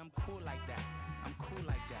lock. But I'm cool like that. I'm cool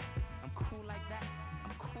like that. I'm cool like that.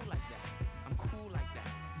 I'm cool like that. I'm cool like that.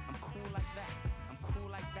 I'm cool like that. I'm cool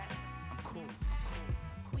like that. I'm cool. I'm cool.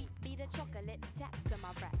 Queen be the chocolates, taps on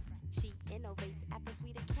my raps. She innovates after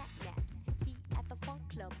sweeter cat naps. He at the funk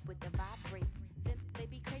club with the vibrate. Them they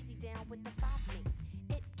be crazy down with the 5-link.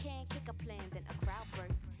 It can kick a plan, then a crowd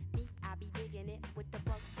burst. Me, I be digging it with the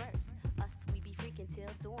bug burst. Us, we be freaking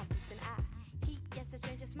till dawn, peace and I. He gets a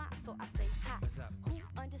stranger smile, so I say hi. Who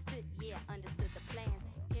understood? Yeah, understood the plans.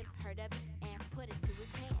 Him heard a beat and put it to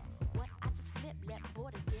his hands. What I just flip, let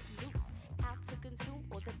borders get loose. How to consume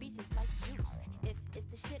all the beaches like juice. If it's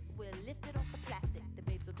the shit, we'll lift it off the plastic. The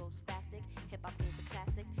babes will go spastic. Hip hop game's a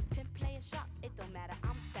classic. Pimp play a shot, it don't matter.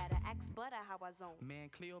 zone. Man,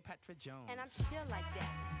 Cleopatra Jones. And I'm chill like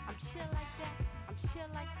that. I'm chill like that. I'm chill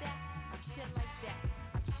like that. I'm chill like that.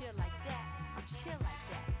 I'm chill like that. I'm chill like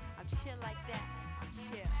that. I'm chill like that. I'm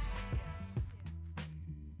chill.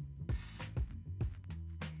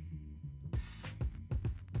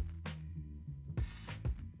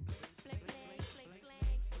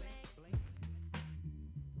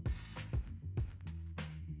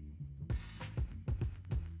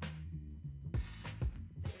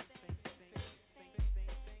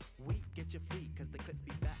 We get you free, cause the clips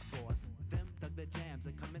be fat boss. Them dug the jams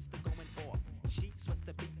and commenced to going off. She sweats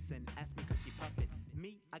the beats and asked me cause she puffin'.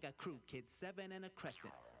 Me, I got crew kids, 7 and a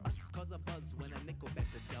crescent. Us cause a buzz when a nickel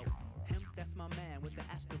bets are dealt. Him, that's my man with the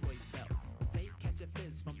asteroid belt. They catch a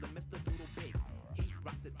fizz from the Mr. Doodle Big. He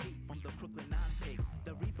rocks a tee from the Crooklyn 9 pigs.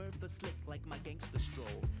 The rebirth is slick like my gangster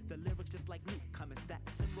stroll. The lyrics just like Luke come in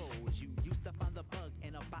stacks and rolls. You used to find the bug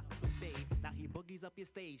in a box with Dave. Now he boogies up your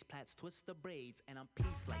stage, plats, twist the braids, and I'm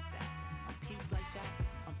peace like that. I'm peace like that.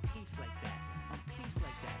 I'm peace like that. I'm peace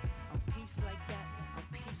like that. I'm peace like that.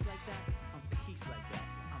 I'm peace like that. I'm peace like that.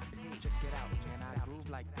 I'm peace. Check it out, man. I groove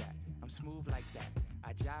like that. I'm smooth like that.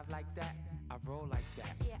 I jive like that. I roll like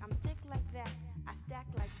that. Yeah, I'm thick like that. I stack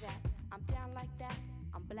like that. I'm down like that.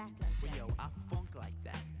 I'm black like Well, that. yo, I funk like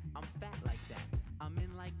that. I'm fat like that. I'm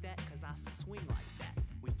in like that cause I swing like that.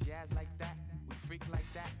 We jazz like that. We freak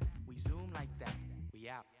like that. We zoom like that. We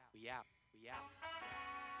out. We out. We out.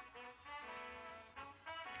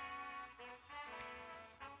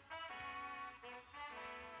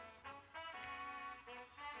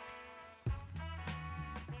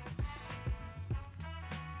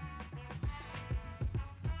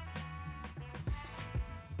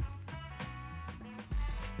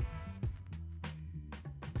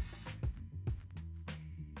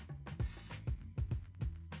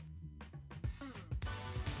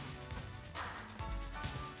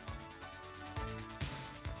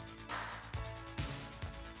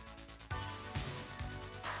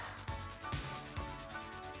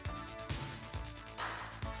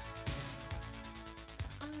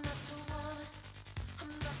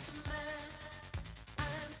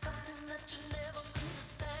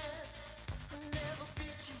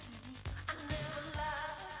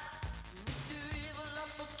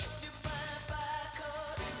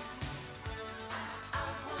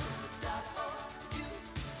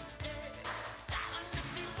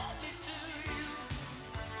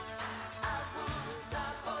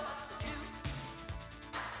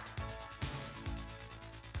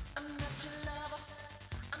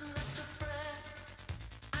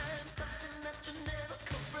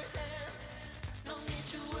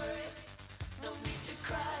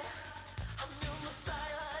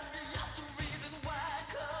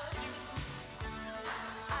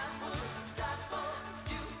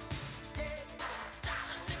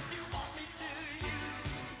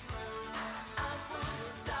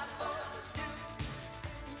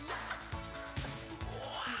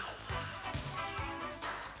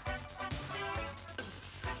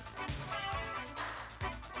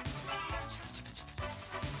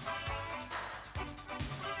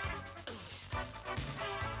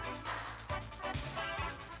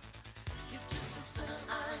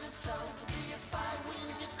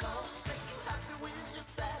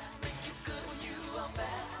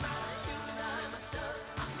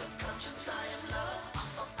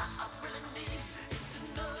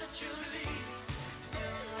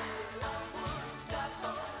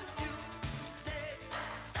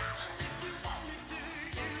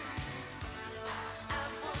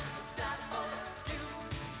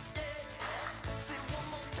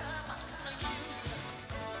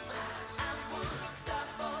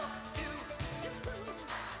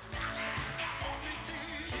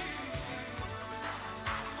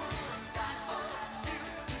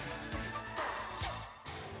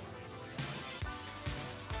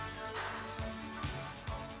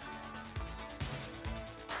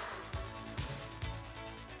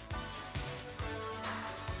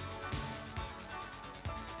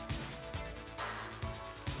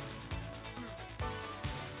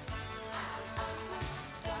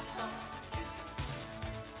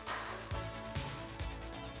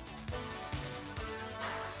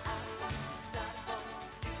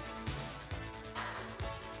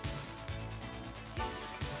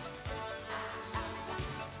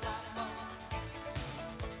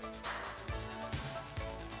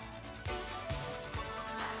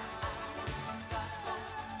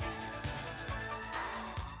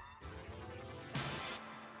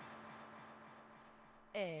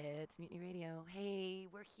 It's Mutiny Radio. Hey,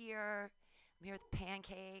 we're here. I'm here with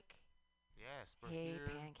Pancake. Yes, we're hey, here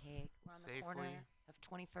Pancake. We're on safely. the corner of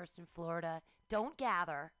 21st in Florida. Don't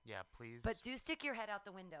gather. Yeah, please. But do stick your head out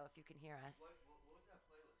the window if you can hear us. What was that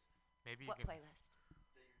playlist? Maybe What you can, playlist?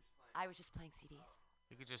 I was just playing CDs.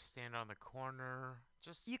 you could just stand on the corner.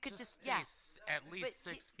 You could just stay at But least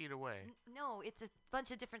 6 feet away. No, it's a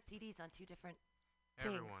bunch of different CDs on 2 different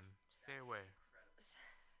things. Everyone, stay away.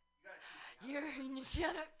 You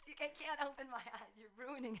shut up. I can't open my eyes. You're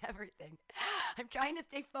ruining everything. I'm trying to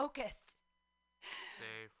stay focused.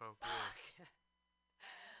 Stay focused.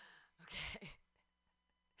 Okay.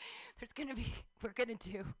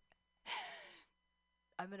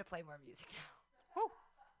 I'm gonna play more music now. Woo.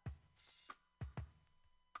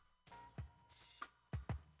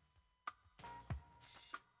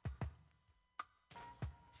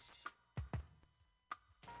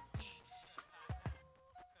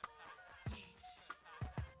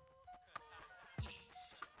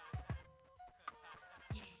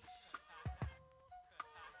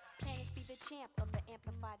 Planets be the champ of the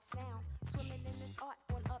amplified sound. Swimming in this art,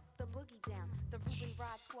 one up the boogie down. The Reuben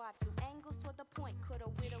Rod squad flew angles toward the point. Could a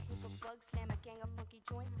widow group of bugs slam a gang of funky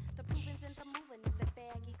joints? The provins and the moving is the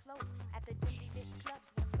baggy clothes. At the dimly lit clubs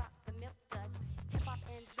we flop the milk duds. Hip hop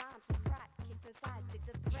enzymes with pride kicks inside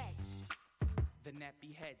the threads. The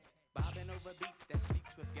nappy heads, bobbing over beats that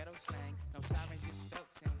sleeps with ghetto slang. No sirens, just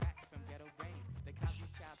felts and wax from ghetto brain. The Cosby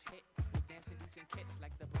Child's hit with dancing decent kits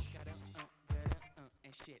like the book got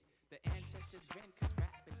and shit. The ancestors grin cause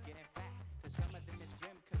rap is getting fat. To some of them it's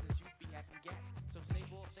grim cause the youth be having gats. So save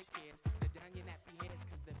all the kids, the down your nappy heads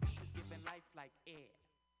cause the beats is giving life like air.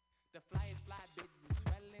 The flyers fly bids is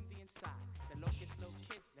swelling the inside. The locust slow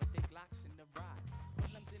kids let their glocks in the ride.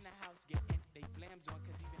 Hoodlums in the house getting they flams on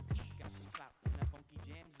cause even Pete's got some clout. When the funky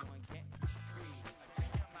jams on, get free.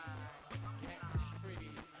 Get your mind, get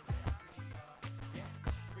free.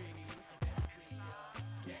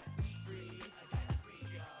 Get free. Get free.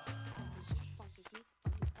 Funk is me,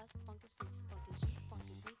 funk is us, funk is free. Funk is you, funk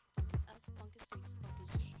is me, funk is us, funk is free. Funk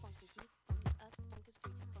is you, funk is me, funk is us, funk is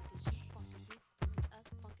free. Funk is you, funk is me, funk is us,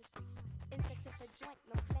 funk is free. Insects in the joint,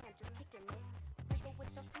 no flam, just kicking it. Wiggle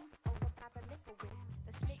with the fruits over by the liquids.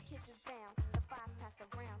 The slick kids is down, the fives passed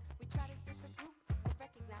around. We try to dig the group, but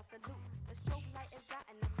recognize the loot. The strobe light is out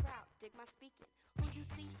in the crowd, dig my speaking. Who you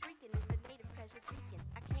see freaking is the native pleasure seeking.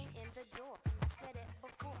 I came in the door, I said it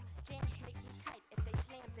before. Jams make me kite, if they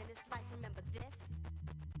slam then it's life. Remember this?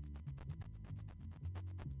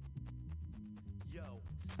 Yo,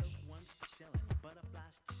 silkworms chillin',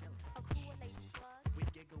 butterflies chillin'. A cool lady buzz. We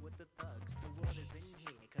giggle with the thugs. The world is in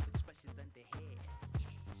here, cause expression's under here.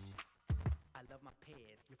 I love my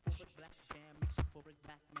pairs. Euphoric black jam makes euphoric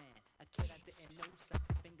black man. A kid I didn't know slapped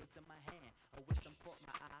his fingers in my hand. A wisdom caught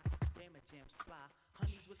my eye. Damn it, jams fly.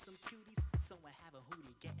 Honeys with some cuties. Somewhere have a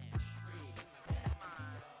hootie getting free.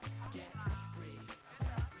 Get free.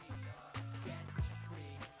 Get free. Get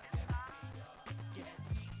free. Get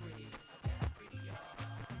free.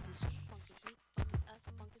 Funk is you, funk is me, funk is us,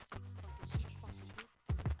 funk is free. Funk is you, funk is me,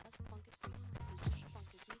 funk is us, funk is free. Funk is you,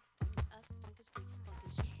 funk is me, funk is us, funk is free. Funk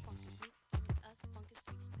is you, funk is me, funk is us, funk is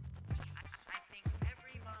free. I think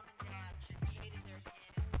every mom and dad should say to their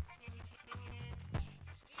kids, be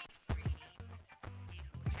free, be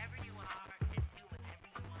whoever you are, and do whatever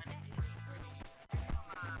you want to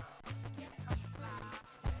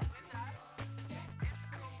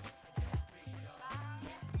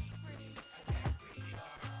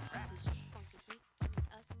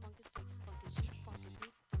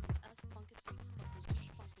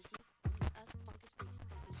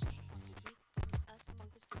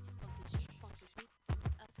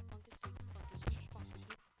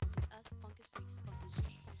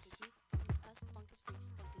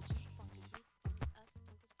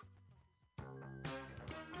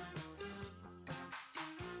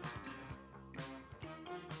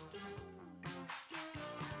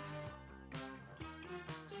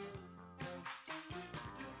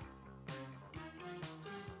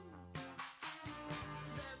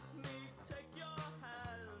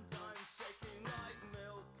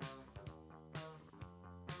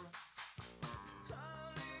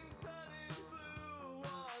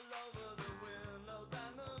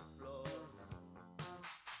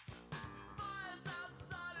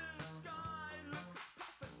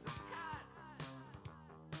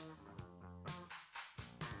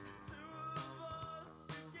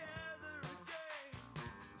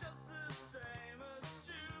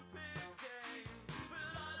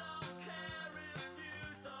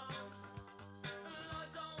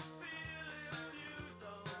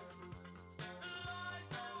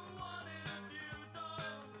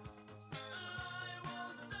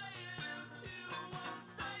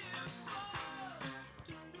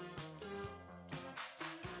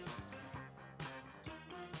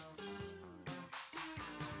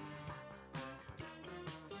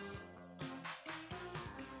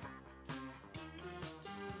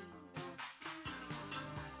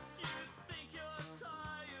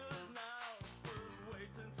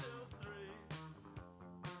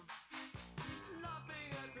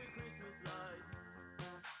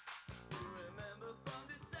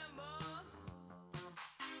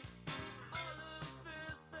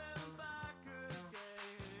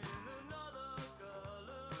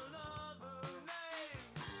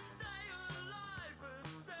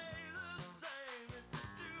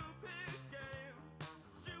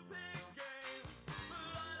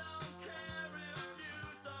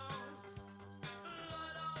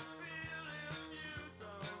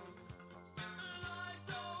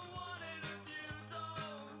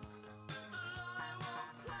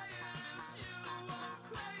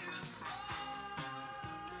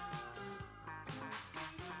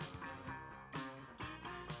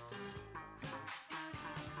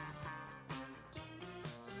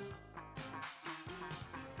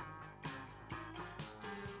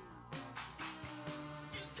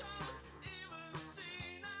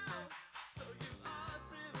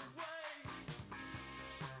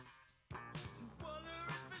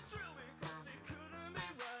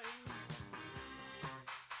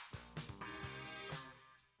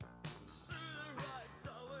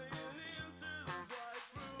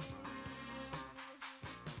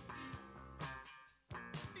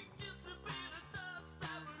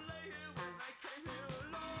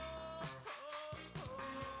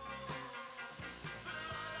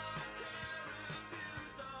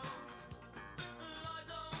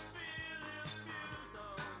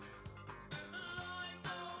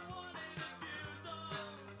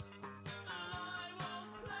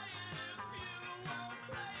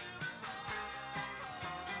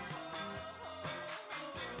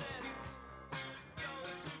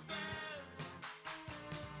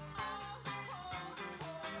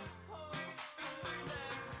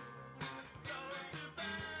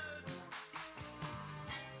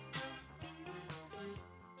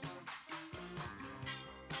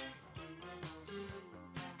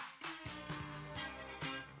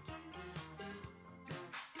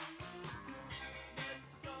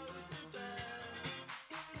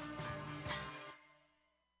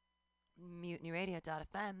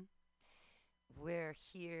MutinyRadio.fm. We're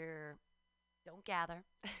here. Don't gather.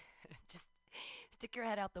 Just stick your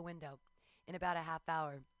head out the window. In about a half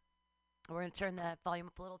hour, we're going to turn the volume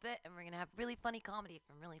up a little bit, and we're going to have really funny comedy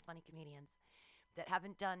from really funny comedians that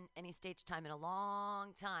haven't done any stage time in a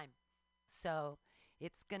long time. So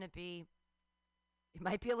it's going to be, it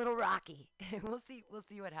might be a little rocky. We'll see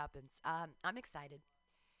what happens. I'm excited.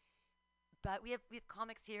 But we have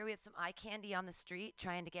comics here. We have some eye candy on the street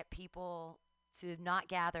trying to get people to not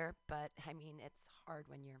gather. But, I mean, it's hard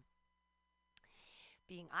when you're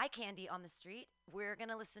being eye candy on the street. We're going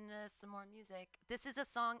to listen to some more music. This is a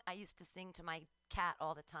song I used to sing to my cat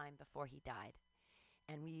all the time before he died.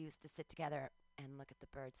 And we used to sit together and look at the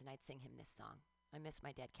birds, and I'd sing him this song. I miss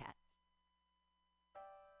my dead cat.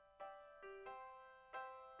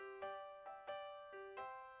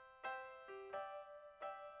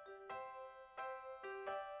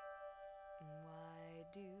 Why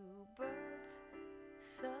do birds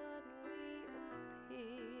suddenly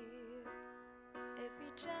appear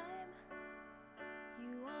every time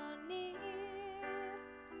you are near?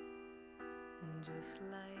 Just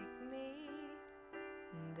like me,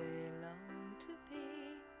 they long to be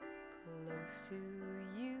close to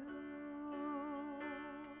you.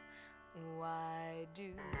 Why do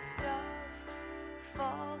stars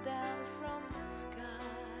fall down from the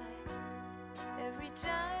sky every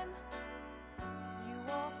time you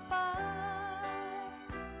walk by?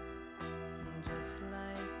 Just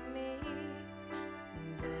like me,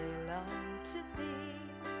 they long to be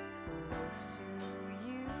close to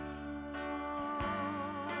you.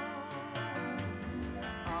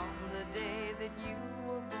 On the day that you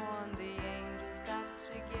were born, the angels got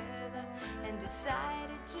together and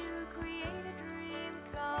decided to create a dream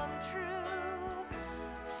come true.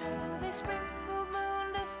 So they sprinkled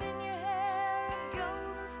moon dust in your hair and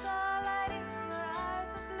golden starlight in your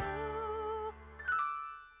eyes of blue.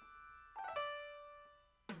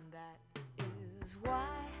 That is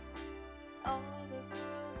why all the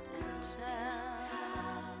girls in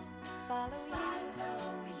town follow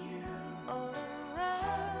you all around.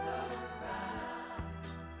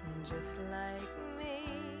 Just like me,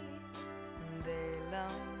 they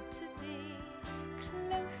long to be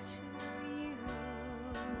close to you.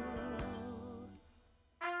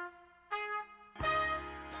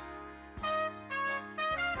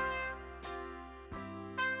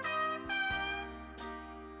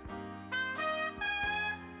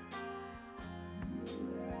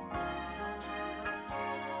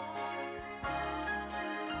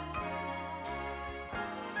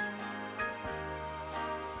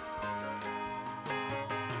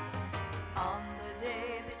 On the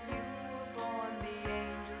day that you were born, the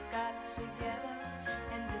angels got together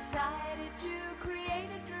and decided to create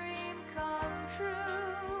a dream come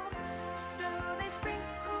true. So they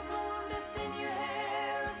sprinkled moon dust in your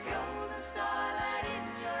hair, a golden starlight in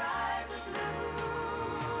your eyes of blue.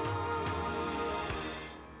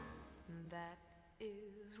 That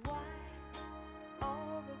is why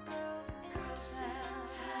all the girls in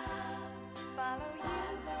town follow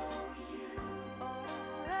you all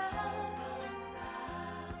around.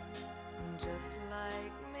 Just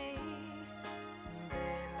like me,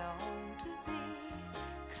 they long to be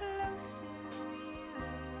close to you.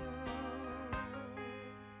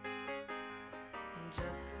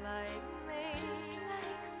 Just like me,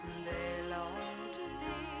 they long to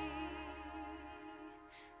be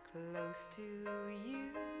close to you.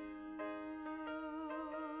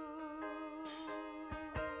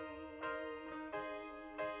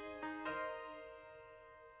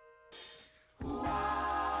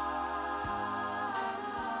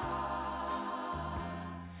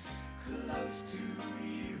 Close to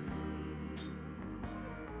you.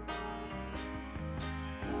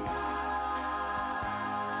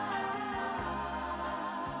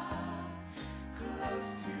 Close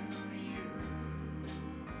to you.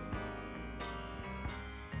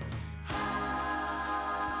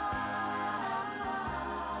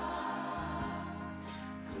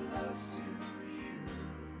 Close to you.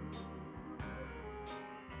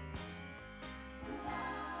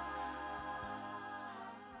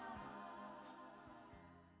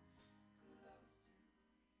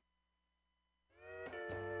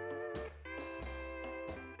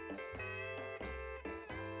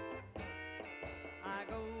 I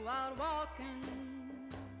go out walking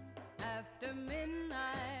after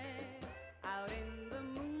midnight, out in the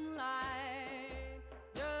moonlight,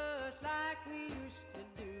 just like we used to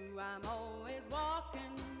do. I'm always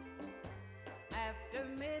walking after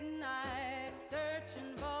midnight,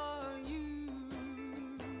 searching for you.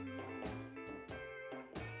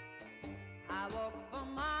 I walk for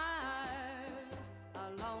miles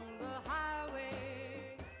along the highway,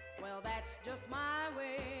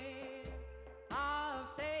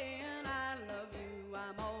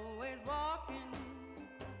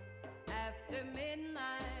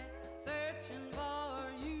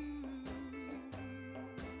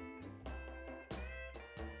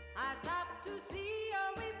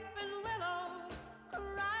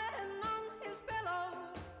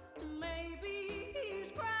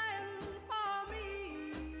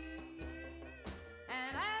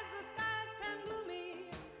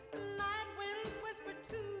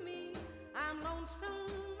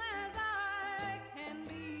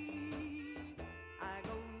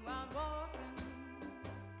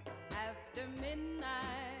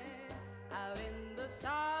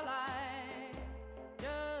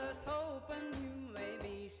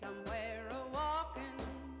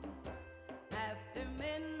 after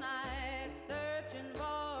midnight searching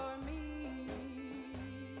for me.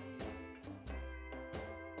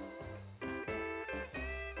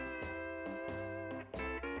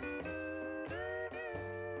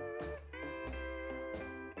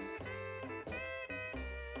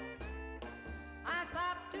 I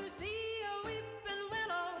stopped to see a weeping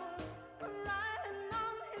willow crying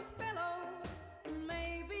on his pillow.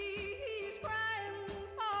 Maybe he's crying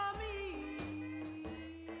for me.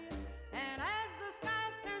 And as the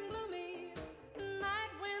skies turn gloomy,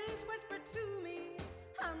 night winds whisper to me,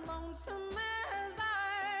 I'm lonesome as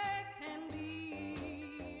I can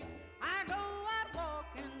be. I go out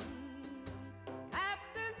walking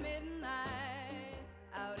after midnight,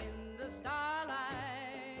 out in the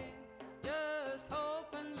starlight, just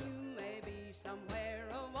hoping you may be somewhere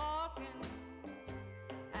a-walking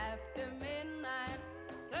after midnight,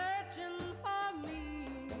 searching for me.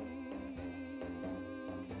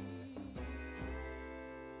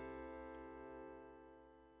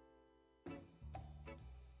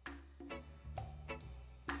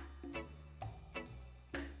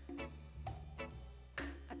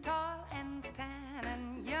 Tall and tan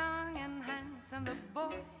and young and handsome, the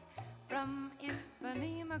boy from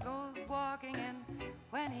Ipanema goes walking, and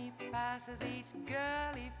when he passes each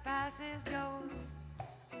girl he passes goes,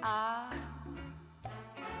 ah.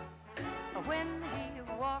 When he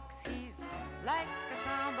walks he's like a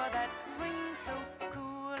samba that swings so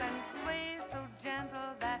cool and sways so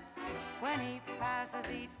gentle that when he passes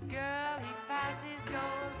each girl he passes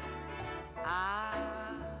goes, ah.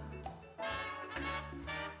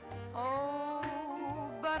 Oh,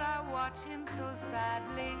 but I watch him so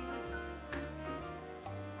sadly.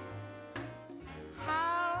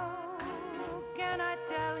 How can I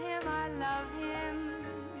tell him I love him?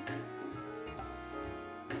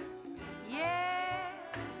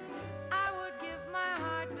 Yes, I would give my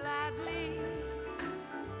heart gladly.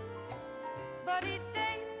 But each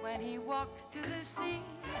day when he walks to the sea,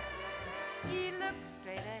 he looks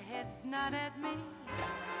straight ahead, not at me.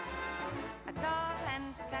 Tall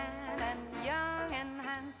and tan and young and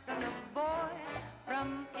handsome, the boy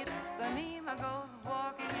from Ipanema goes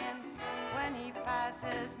walking, and when he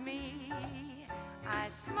passes me, I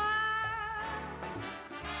smile.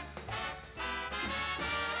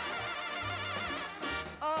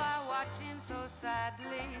 Oh, I watch him so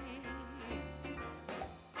sadly.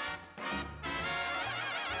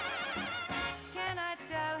 Can I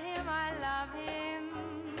tell him I love him?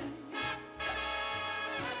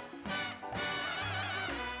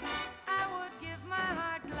 I would give my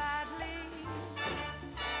heart gladly.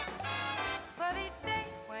 But each day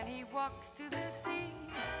when he walks to the sea,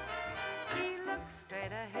 he looks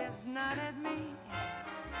straight ahead, not at me.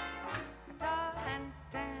 Tall and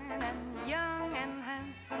tan and young and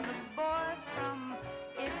handsome, the boy from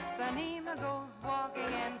Ipanema goes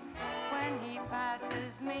walking, and when he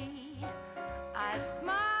passes me, I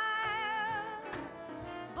smile.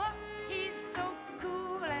 Look, he's so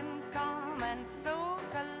cool and calm and so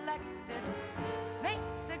collected,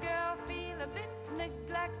 makes a girl feel a bit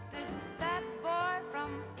neglected. That boy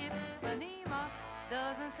from Ipanema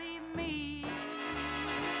doesn't see me.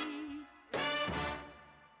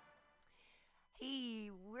 Hey,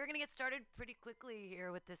 we're going to get started pretty quickly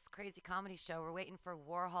here with this crazy comedy show. We're waiting for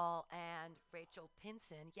Warhol and Rachel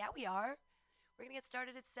Pinson. Yeah, we are. We're going to get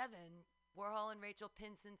started at 7. Warhol and Rachel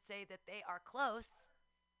Pinson say that they are close.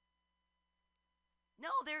 No,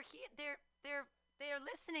 they're here. They're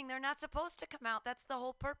listening. They're not supposed to come out. That's the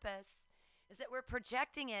whole purpose, is that we're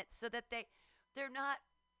projecting it so that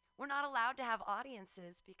we're not allowed to have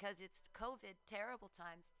audiences because it's COVID, terrible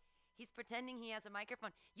times. He's pretending he has a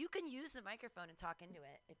microphone. You can use the microphone and talk into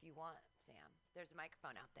it if you want, Sam. There's a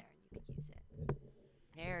microphone out there, and you can use it.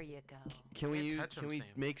 There you go. Can we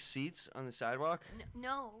make seats on the sidewalk?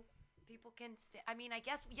 No. People can I mean, I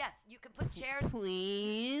guess, yes, you can put chairs.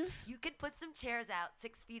 Please? You could put some chairs out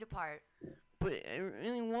 6 feet apart. But I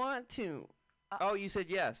really want to. Oh, you said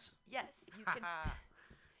yes. Yes, you can.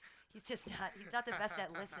 He's not the best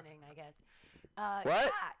at listening, I guess. What?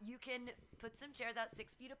 Yeah, you can put some chairs out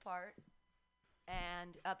 6 feet apart,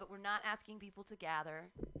 and but we're not asking people to gather.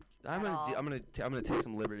 I'm gonna take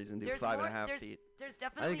some liberties and do 5.5 feet. There's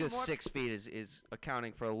definitely I think the more 6 feet is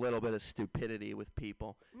accounting for a little bit of stupidity with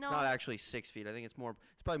people. No. It's not actually 6 feet. I think it's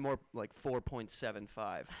probably more like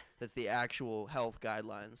 4.75. That's the actual health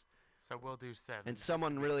guidelines. So we'll do 7. And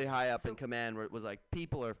someone really high up in command was like,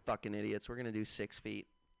 "People are fucking idiots. We're gonna do 6 feet."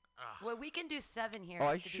 Well, we can do 7 here. Oh,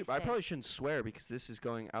 I probably shouldn't swear because this is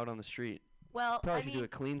going out on the street. Well, probably should do a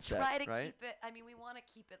clean set, try to right? keep it. I mean, we want to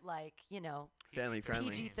keep it like, family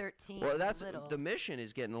friendly. PG-13. Well, that's little. the mission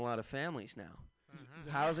is getting a lot of families now.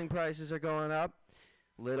 Housing prices are going up.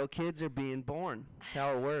 Little kids are being born. That's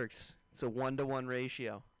how it works. It's a 1-to-1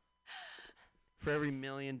 ratio. For every $1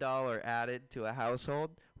 million added to a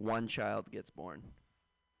household, one child gets born.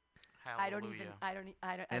 Hallelujah.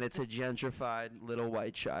 And it's a gentrified little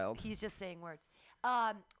white child. He's just saying words.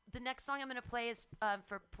 The next song I'm going to play is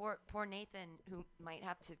for poor Nathan, who might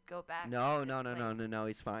have to go back. No.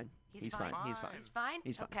 He's fine. He's fine. He's fine. He's fine?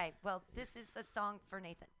 He's fine. Okay, well, this is a song for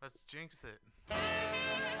Nathan. Let's jinx it.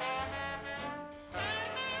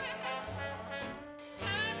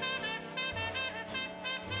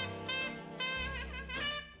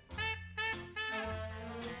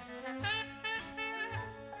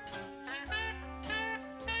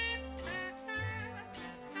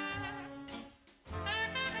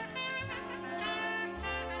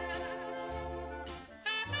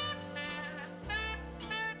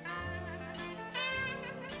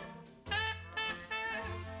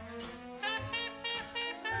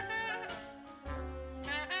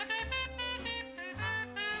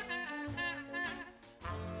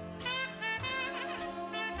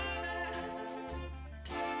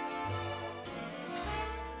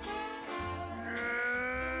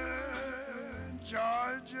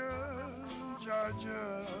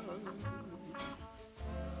 Georgia,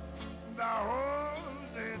 the whole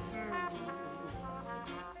day through.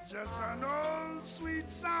 Just an old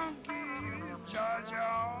sweet song keeps Georgia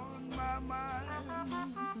on my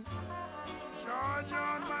mind. Georgia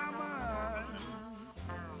on my mind.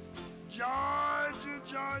 Georgia,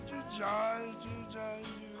 Georgia, Georgia, Georgia,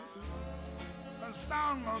 a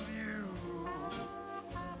song of you.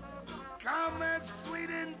 Come as sweet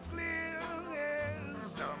and clear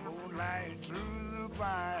as the moonlight through the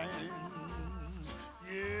pines.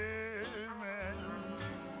 Yeah, man.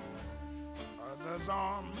 Others'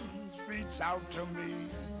 arms reach out to me.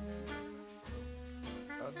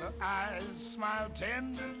 Other eyes smile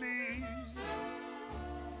tenderly.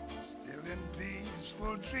 Still in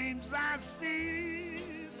peaceful dreams I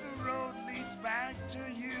see the road leads back to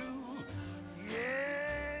you.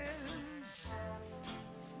 Yes.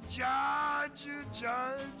 Georgia,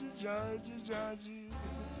 Georgia, Georgia, Georgia,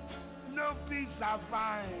 no peace I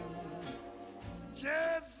find.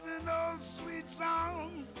 Just an old sweet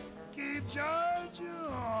song, keep Georgia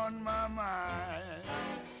on my mind.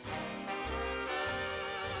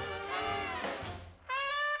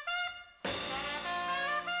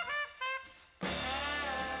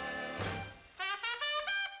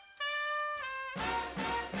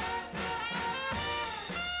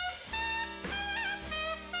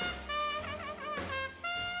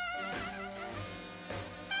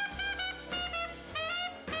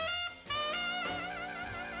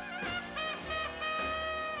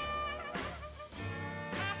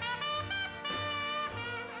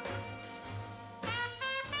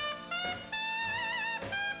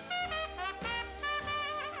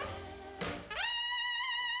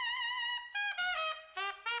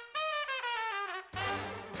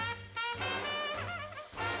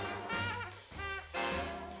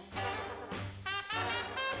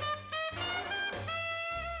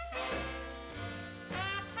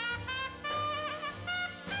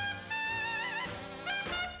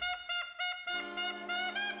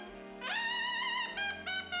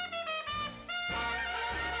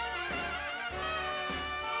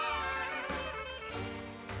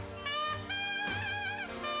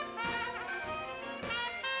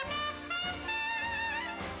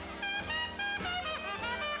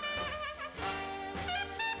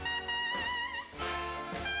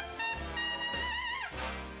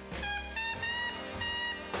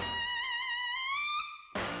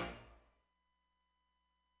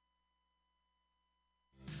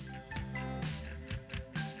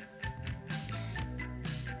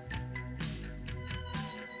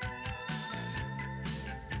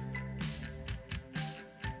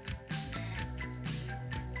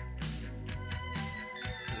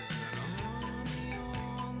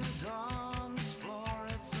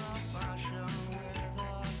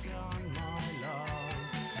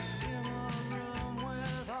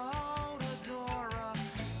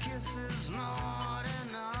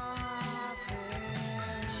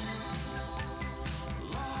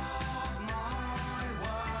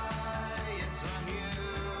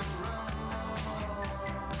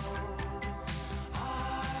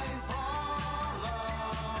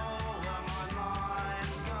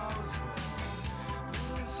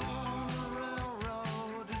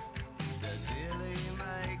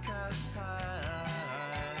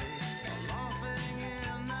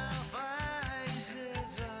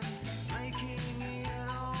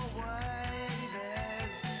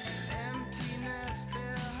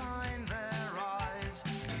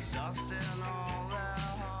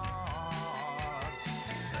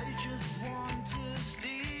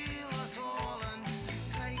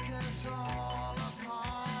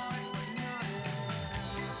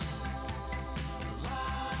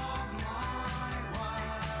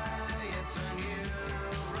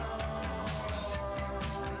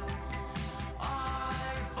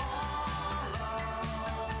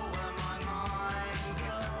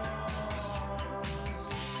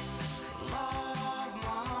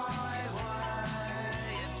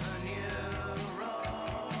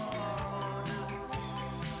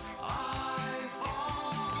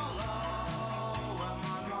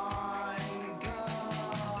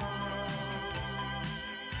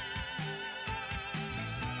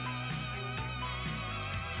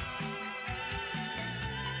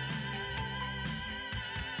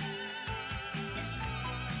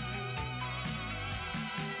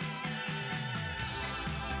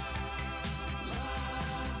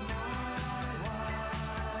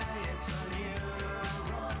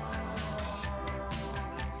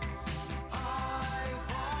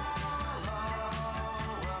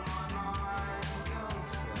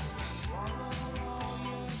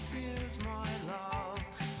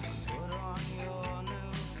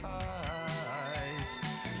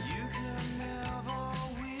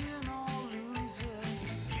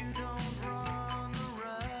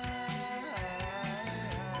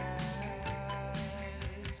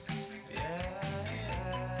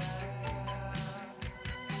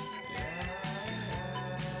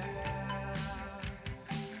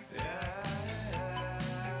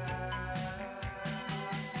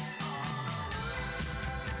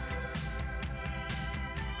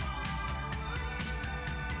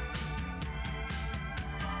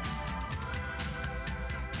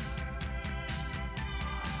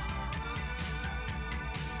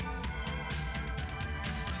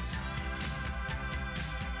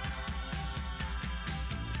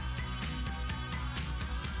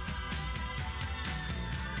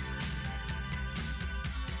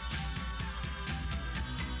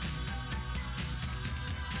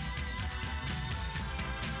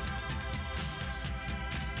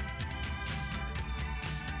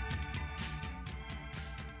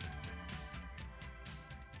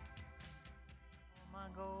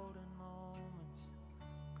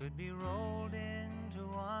 could be rolled into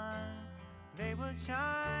one, they would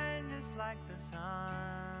shine just like the sun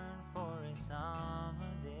for a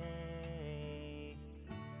summer day.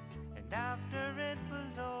 And after it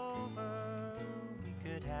was over, we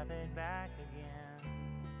could have it back again.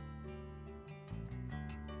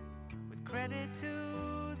 With credit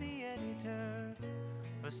to the editor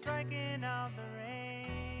for striking out the rain,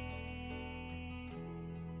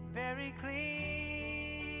 very clean.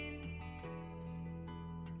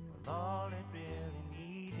 Well, all it really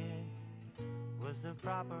needed was the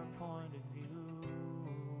proper point of view.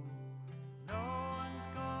 No one's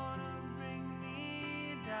gonna bring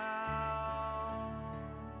me down.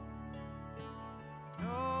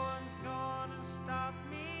 No one's gonna stop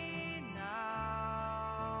me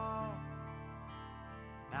now.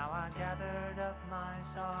 Now I gathered up my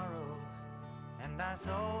sorrows and I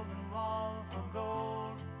sold them all for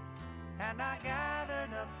gold. And I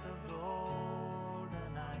gathered up the gold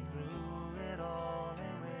and I threw it all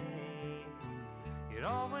away. It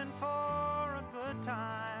all went for a good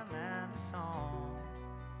time and a song.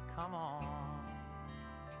 Come on.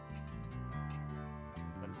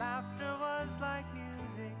 The laughter was like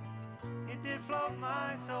music. It did float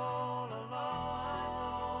my soul along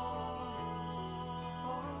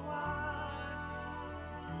for a while.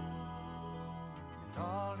 And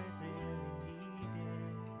all it really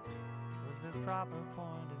needed was the proper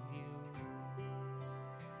point of view.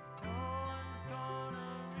 No one's gonna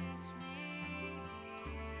reach me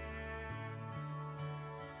here,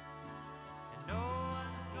 and no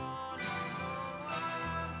one's gonna know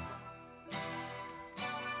I'm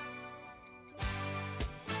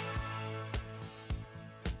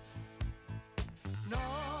No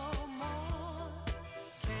more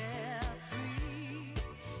carefree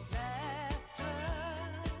laughter,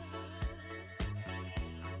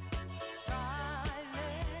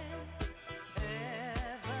 silence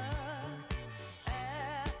ever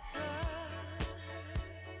after.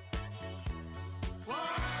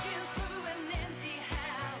 Walking through an empty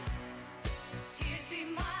house, tears in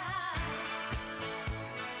my eyes.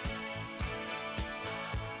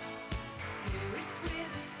 Here is where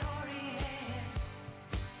the story ends.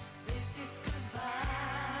 This is goodbye.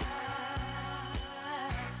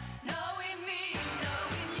 Knowing me,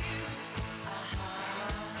 knowing you.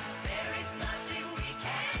 There is nothing we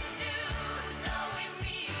can do. Knowing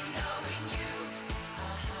me, knowing you.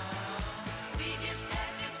 We just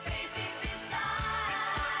have to face it this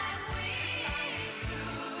time. We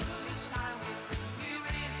lose.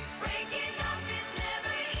 Breaking up is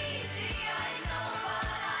never easy. I know, but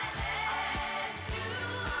I had to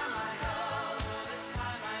go.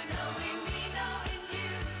 Knowing me, knowing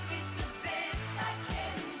you, it's the best I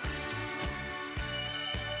can do.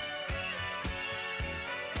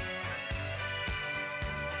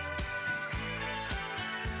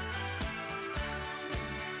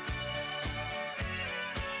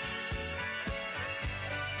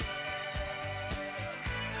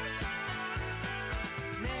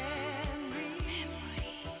 Memories,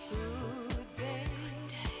 good day,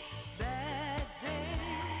 bad day.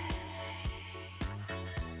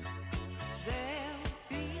 They'll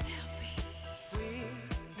be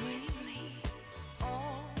with me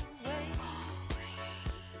always.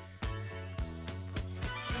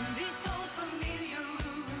 In these old familiar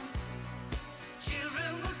rooms,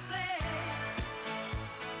 children would play.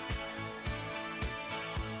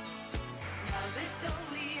 Now there's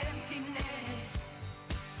only emptiness,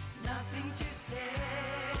 nothing to say.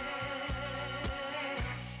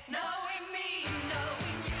 Knowing me,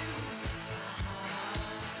 knowing you.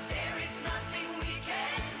 There is nothing we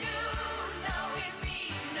can do. Knowing me,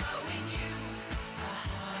 knowing you.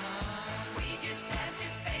 We just have to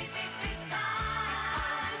face it this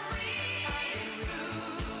time. We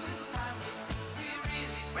lose.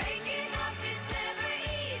 Breaking up is never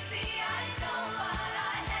easy. I know, but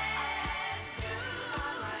I had to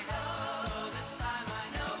go.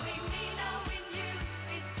 Knowing me, knowing you,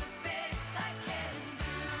 it's the best I can do.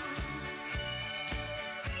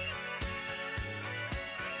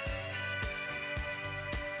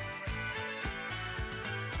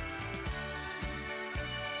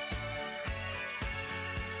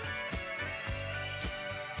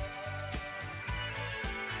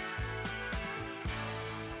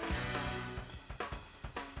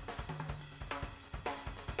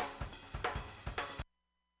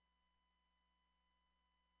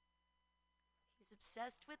 He's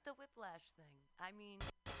obsessed with the whiplash thing. I mean,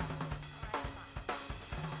 all right, fine.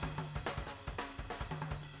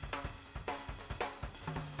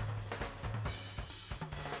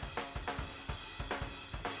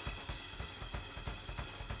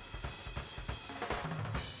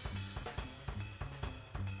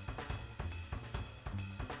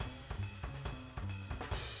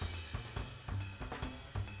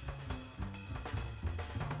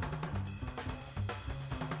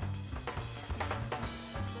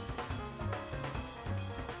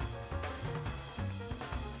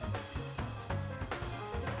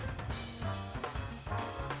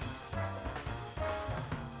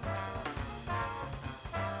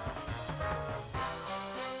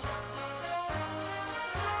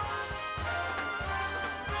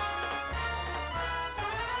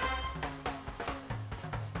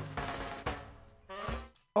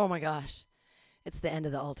 Oh my gosh. It's the end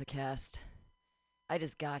of the Alta-Cast. I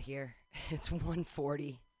just got here. It's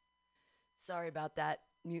 1:40. Sorry about that,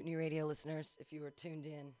 Mutiny Radio listeners, if you were tuned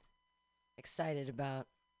in. Excited about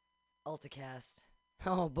Alta-Cast.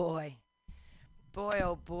 Oh boy. Boy,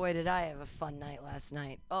 oh boy, did I have a fun night last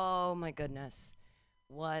night. Oh my goodness.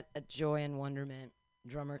 What a joy and wonderment.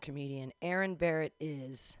 Drummer comedian Aaron Barrett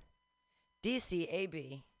is.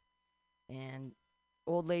 DCAB. And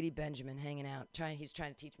old lady Benjamin hanging out. He's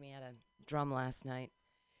trying to teach me how to drum last night.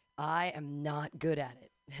 I am not good at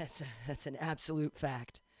it. That's an absolute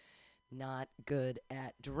fact. Not good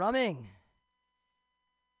at drumming.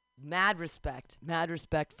 Mad respect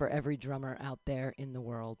for every drummer out there in the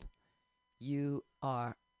world. You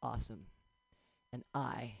are awesome. And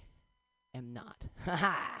I am not.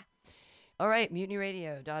 All right,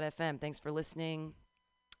 MutinyRadio.fm. Thanks for listening.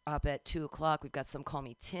 Up at 2 o'clock, we've got Some Call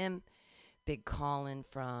Me Tim. Big call-in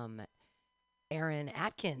from Aaron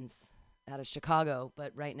Atkins out of Chicago.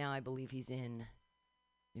 But right now, I believe he's in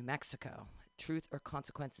New Mexico. Truth or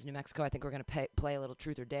Consequences, New Mexico. I think we're going to play a little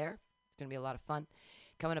Truth or Dare. It's going to be a lot of fun.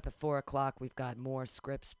 Coming up at 4 o'clock, we've got more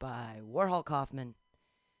scripts by Warhol Kaufman.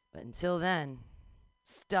 But until then,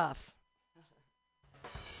 stuff.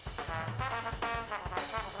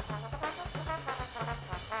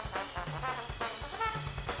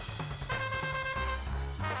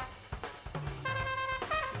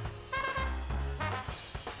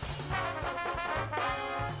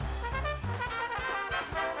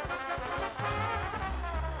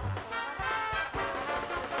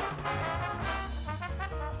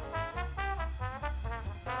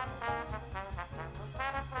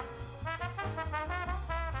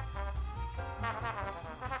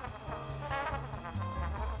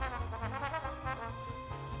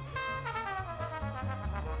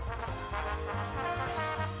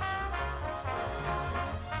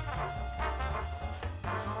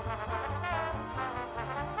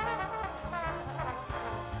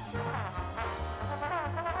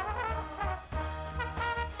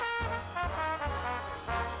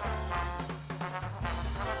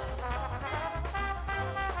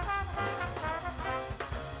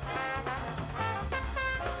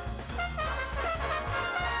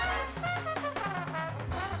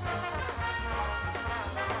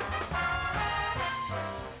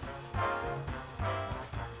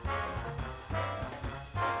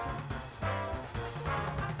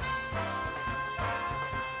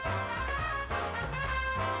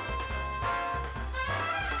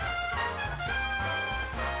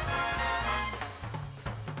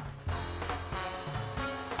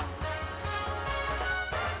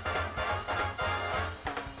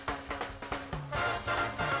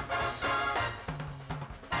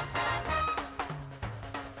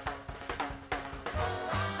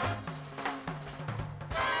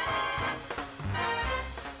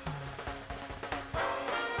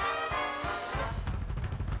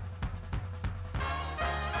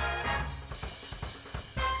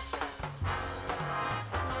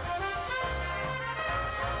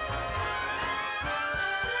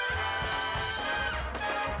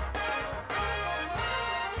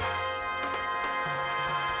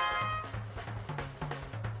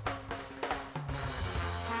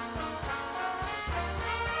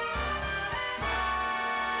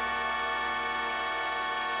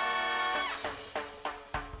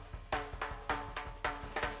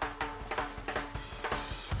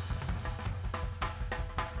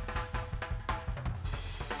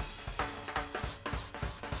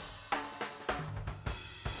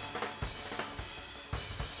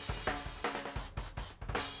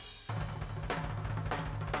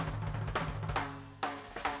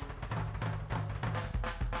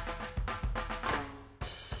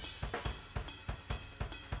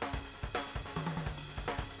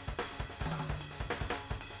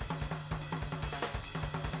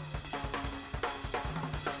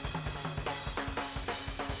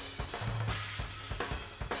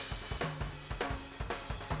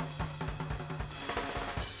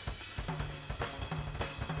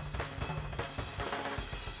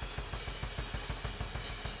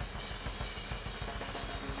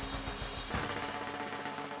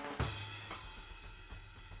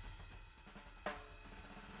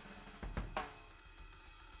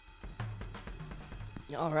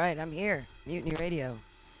 All right, I'm here. Mutiny Radio.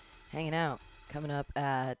 Hanging out. Coming up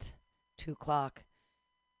at 2 o'clock.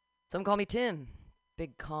 Some call me Tim.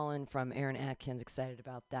 Big call-in from Aaron Atkins. Excited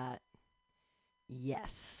about that.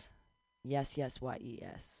 Yes. Yes,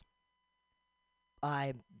 Y-E-S.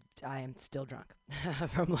 I am still drunk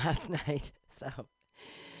from last night. So,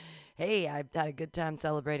 hey, I had a good time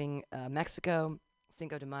celebrating Mexico,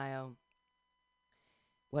 Cinco de Mayo.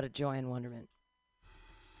 What a joy and wonderment.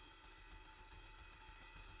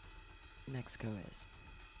 Mexico is.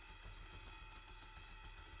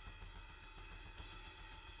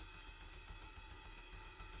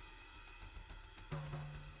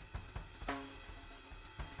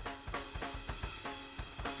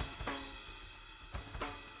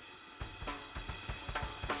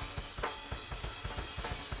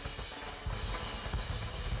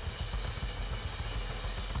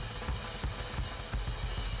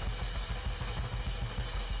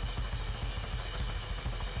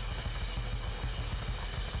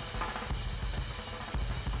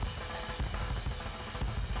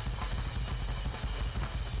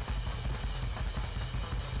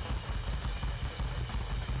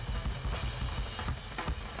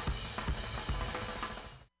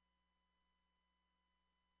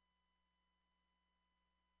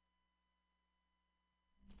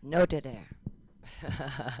 No dead air.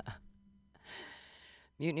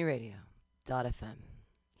 Mutiny Radio .fm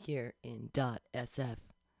here in .sf.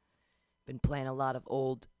 Been playing a lot of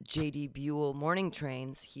old J.D. Buell morning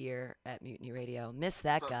trains here at Mutiny Radio. Miss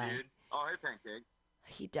that What's up, guy. dude? Oh, hey, Pancake.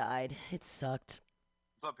 He died. It sucked.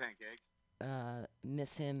 What's up, Pancake?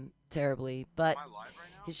 Miss him terribly, but Am I live right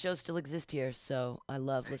now? his shows still exist here, so I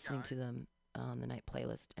love listening to them on the night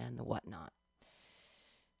playlist and the whatnot.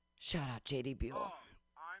 Shout out J.D. Buell.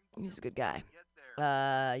 He's a good guy.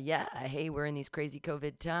 Yeah, hey, we're in these crazy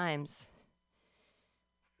COVID times.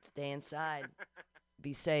 Stay inside.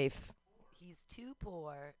 Be safe. He's too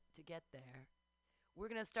poor to get there. We're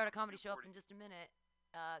going to start a comedy show up in just a minute.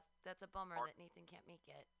 That's a bummer that Nathan can't make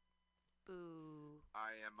it. Boo.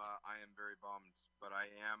 I am very bummed, but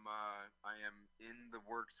I am in the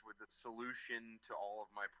works with a solution to all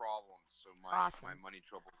of my problems. So my money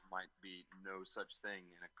troubles might be no such thing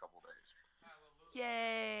in a couple days.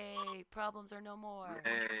 Yay! Problems are no more.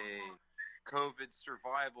 Hey, COVID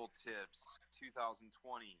survival tips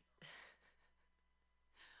 2020.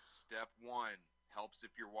 Step 1, helps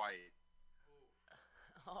if you're white.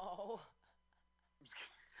 Oh.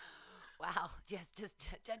 Wow, just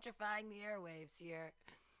gentrifying the airwaves here.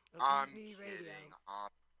 I'm Mutiny kidding. Radio.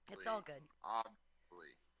 Obviously. It's all good.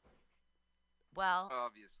 Obviously. Well.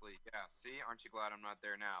 Obviously, yeah. See, aren't you glad I'm not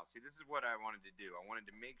there now? See, this is what I wanted to do. I wanted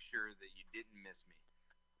to make sure that you didn't miss me.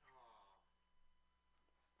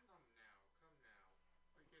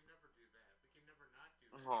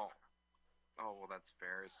 Oh, well, that's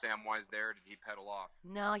fair. Is Samwise there, or did he pedal off?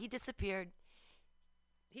 No, he disappeared.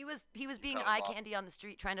 He was being pedals eye off. candy on the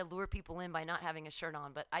street, trying to lure people in by not having a shirt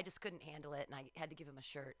on. But I just couldn't handle it, and I had to give him a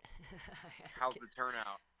shirt. How's the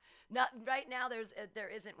turnout? Not right now. There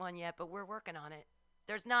isn't one yet, but we're working on it.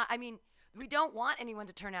 There's not. I mean, we don't want anyone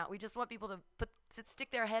to turn out. We just want people to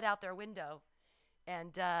stick their head out their window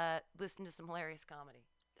and listen to some hilarious comedy.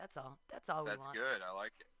 That's all. That's all we want. That's good. I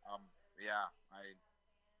like it. Yeah,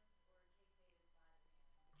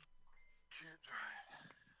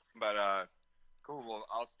 But cool. Well,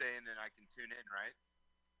 I'll stay in and I can tune in, right?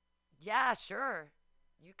 Yeah, sure.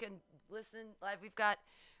 You can listen live. We've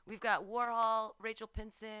got Warhol, Rachel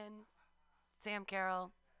Pinson, Sam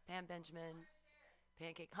Carroll, Pam Benjamin,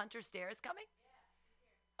 Pancake. Hunter Stare is coming?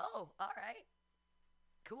 Oh, all right.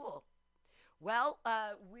 Cool. Well,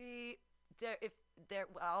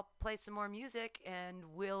 I'll play some more music and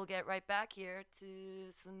we'll get right back here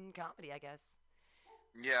to some comedy, I guess.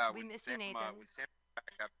 Yeah, we when miss Sam, you, Nathan. When Sam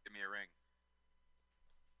back up, give me a ring.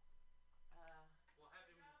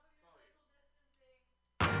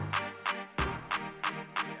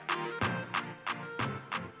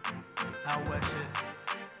 How wet shit?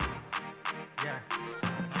 Yeah.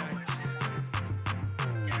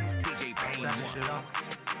 DJ Payne. Set the shit up.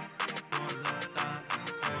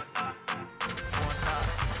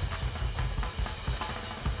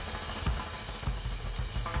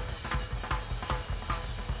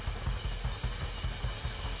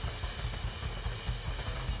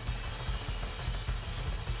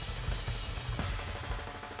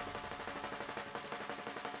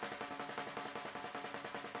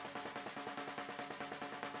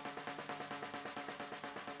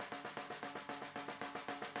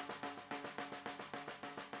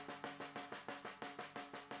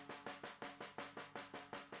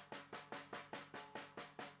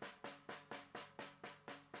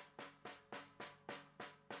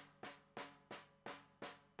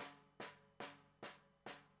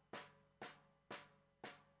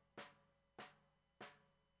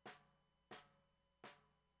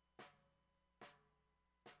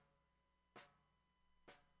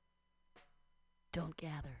 Don't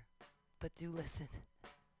gather, but do listen.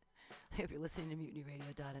 If you're listening to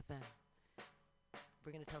MutinyRadio.fm,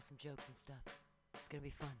 we're going to tell some jokes and stuff. It's going to be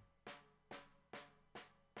fun.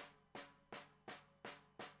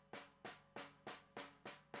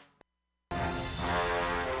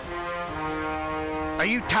 Are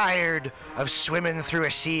you tired of swimming through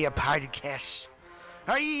a sea of podcasts?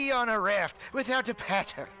 Are ye on a raft without a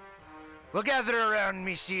paddle? Well, gather around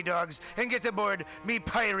me, sea dogs, and get aboard me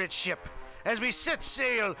pirate ship as we set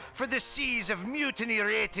sail for the seas of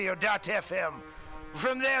MutinyRadio.fm.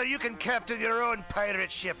 From there, you can captain your own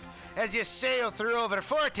pirate ship as you sail through over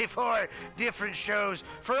 44 different shows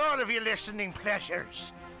for all of your listening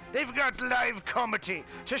pleasures. They've got live comedy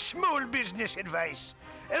to small business advice,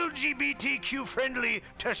 LGBTQ friendly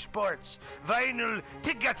to sports, vinyl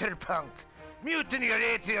to gutter punk.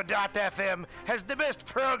 MutinyRadio.fm has the best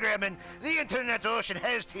programming the internet ocean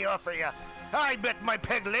has to offer you. I bet my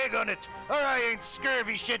peg leg on it, or I ain't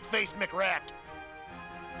scurvy shit-faced McRat.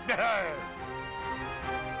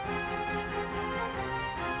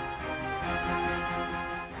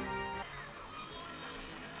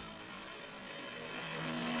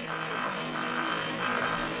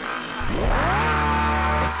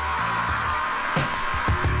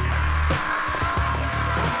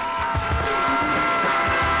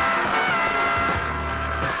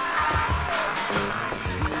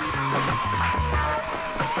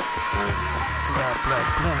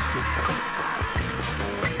 Plastic.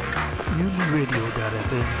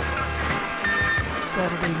 MutinyRadio.fm.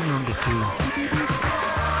 Saturday noon to 2.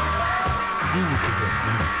 Do what you got to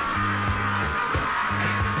do.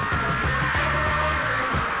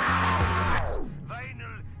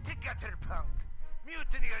 Vinyl to gutter punk.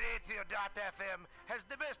 MutinyRadio.fm has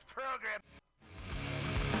the best program.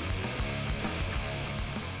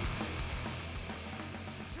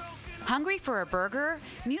 Hungry for a burger?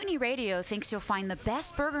 Mutiny Radio thinks you'll find the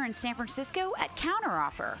best burger in San Francisco at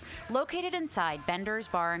Counteroffer, located inside Bender's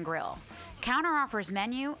Bar and Grill. Counteroffer's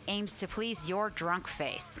menu aims to please your drunk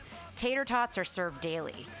face. Tater tots are served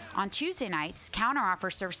daily. On Tuesday nights,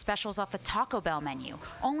 Counteroffer serves specials off the Taco Bell menu,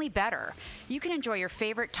 only better. You can enjoy your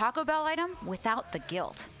favorite Taco Bell item without the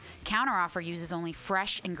guilt. Counteroffer uses only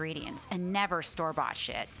fresh ingredients and never store-bought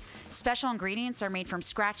shit. Special ingredients are made from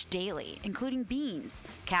scratch daily, including beans,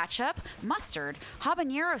 ketchup, mustard,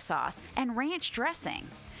 habanero sauce, and ranch dressing.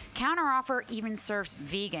 Counteroffer even serves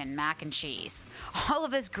vegan mac and cheese. All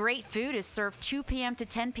of this great food is served 2 p.m. to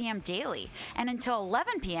 10 p.m. daily and until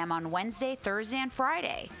 11 p.m. on Wednesday, Thursday, and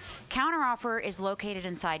Friday. Counteroffer is located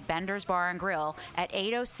inside Bender's Bar and Grill at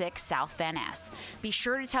 806 South Van Ness. Be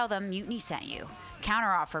sure to tell them Mutiny sent you.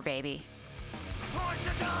 Counteroffer, baby.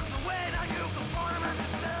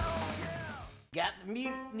 Got the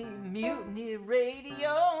mutiny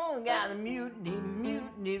radio. Got the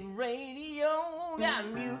mutiny radio. Got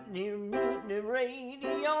mutiny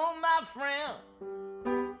radio, my friend.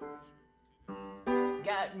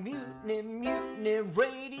 Got mutiny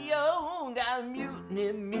radio. Got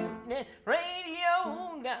mutiny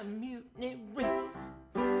radio. Got mutiny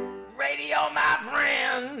radio, my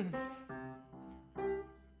friend.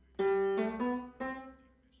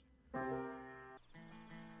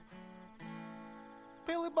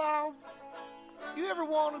 Billy Bob, you ever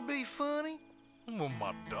want to be funny? Well,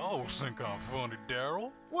 my dogs think I'm funny,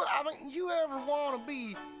 Daryl. Well, I mean, you ever want to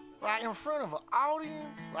be, like, in front of an audience?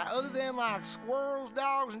 Like, other than, like, squirrels,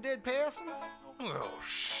 dogs, and dead peasants? Oh,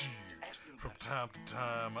 shit. From time to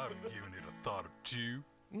time, I've given it a thought or two.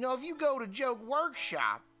 You know, if you go to Joke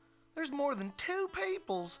Workshop, there's more than 2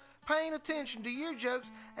 peoples paying attention to your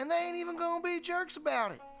jokes, and they ain't even gonna be jerks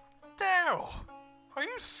about it. Daryl, are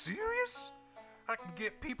you serious? I can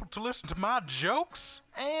get people to listen to my jokes?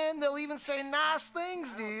 And they'll even say nice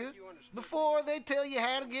things to you before they tell you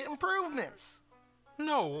how to get improvements.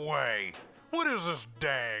 No way. What is this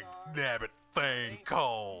dag-nabbit thing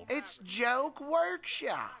called? It's Joke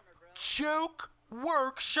Workshop. Joke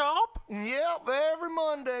Workshop? Yep, every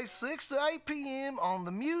Monday, 6 to 8 p.m. on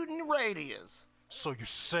the Mutiny Radios. So you're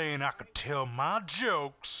saying I could tell my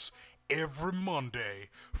jokes every Monday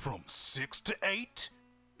from 6 to 8?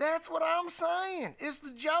 That's what I'm saying. It's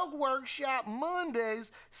the Joke Workshop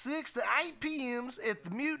Mondays, 6 to 8 p.m. at the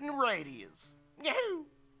Mutiny Radios. Yahoo!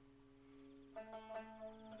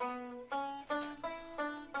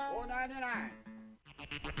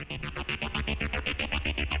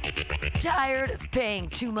 $4.99. Tired of paying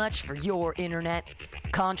too much for your internet?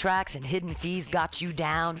 Contracts and hidden fees got you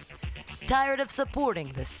down? Tired of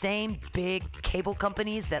supporting the same big cable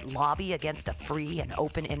companies that lobby against a free and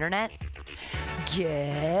open internet?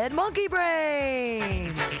 Get Monkey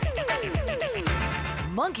Brains!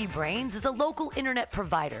 Monkey Brains is a local internet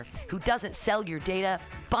provider who doesn't sell your data,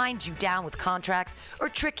 bind you down with contracts, or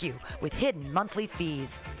trick you with hidden monthly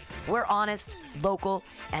fees. We're honest, local,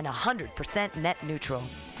 and 100% net neutral.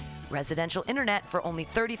 Residential internet for only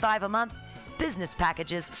 $35 a month, business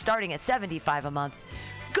packages starting at $75 a month.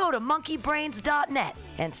 Go to monkeybrains.net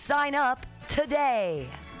and sign up today.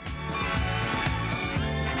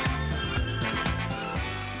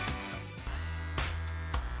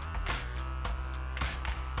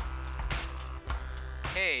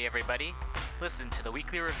 Hey everybody, listen to the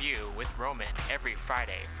Weekly Review with Roman every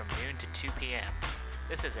Friday from noon to 2 p.m.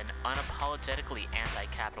 This is an unapologetically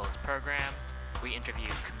anti-capitalist program. We interview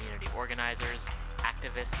community organizers,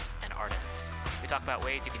 activists, and artists. We talk about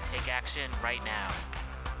ways you can take action right now.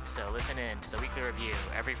 So listen in to the Weekly Review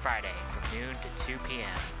every Friday from noon to 2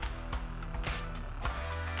 p.m.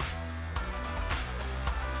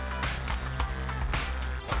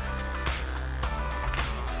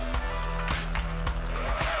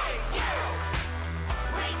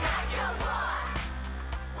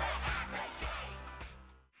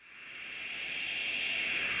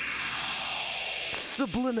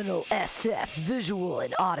 Subliminal SF visual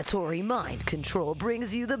and auditory mind control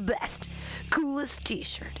brings you the best, coolest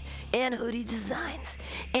t-shirt and hoodie designs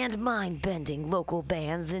and mind-bending local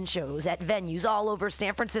bands and shows at venues all over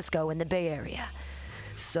San Francisco and the Bay Area.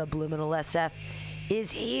 Subliminal SF is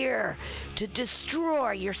here to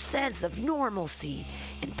destroy your sense of normalcy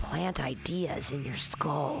and plant ideas in your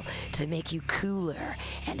skull to make you cooler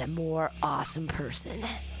and a more awesome person.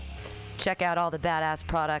 Check out all the badass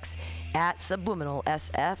products at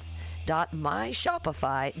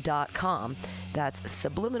subliminalsf.myshopify.com. That's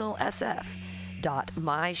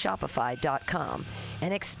subliminalsf.myshopify.com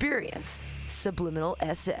and experience Subliminal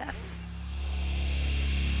SF.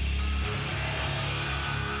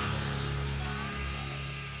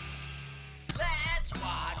 Let's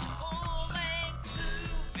watch a full-length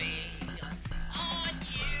movie on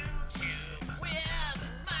YouTube with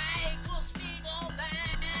Michael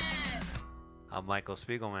Spiegelman. I'm Michael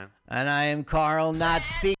Spiegelman. And I am Carl, not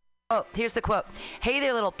speaking. Oh, here's the quote. Hey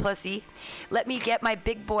there, little pussy. Let me get my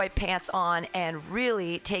big boy pants on and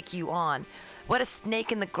really take you on. What a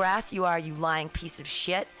snake in the grass you are, you lying piece of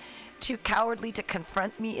shit. Too cowardly to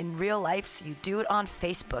confront me in real life, so you do it on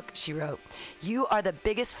Facebook, she wrote. You are the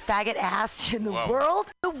biggest faggot ass in the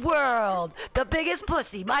world. The world. The biggest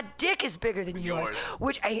pussy. My dick is bigger than yours.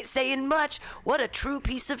 Which ain't saying much. What a true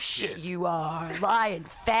piece of shit you are. Lying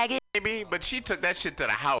faggot. Maybe, but she took that shit to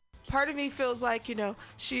the house. Part of me feels like,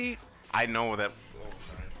 she... I know that.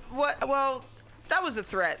 What? Well, that was a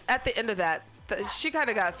threat. At the end of that, she kind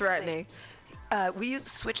of got threatening. Will you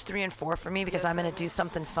switch 3 and 4 for me? Because I'm going to do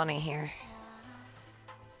something funny here.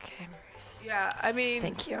 Okay. Yeah, I mean...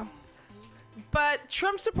 Thank you. But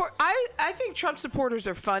Trump support... I think Trump supporters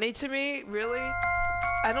are funny to me, really.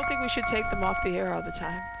 I don't think we should take them off the air all the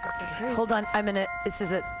time. Hold on. I'm going to... This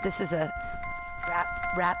is a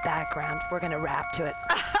rap background. We're going to rap to it.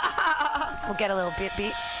 We'll get a little beat.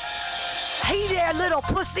 Hey there, little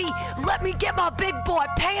pussy. Let me get my big boy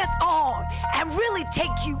pants on and really take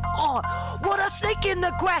you on. What a snake in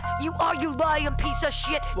the grass you are, you lying piece of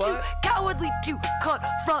shit. What? Too cowardly to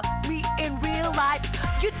confront me in real life.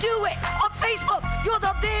 You do it on Facebook. You're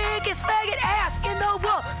the biggest faggot ass in the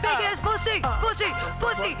world. Biggest pussy.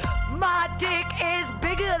 My dick is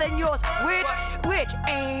bigger than yours, which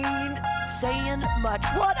ain't saying much.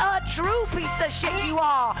 What a true piece of shit you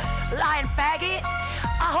are, lying faggot.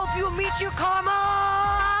 I hope you meet your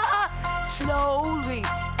karma slowly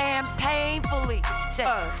and painfully. Say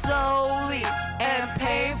slowly and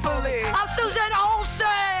painfully. I'm Susan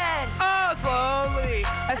Olsen. Oh, slowly.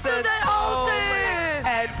 I said Susan Olsen.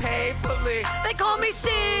 And painfully. They call me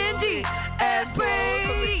Cindy and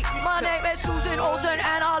Brady. My name is Susan Olsen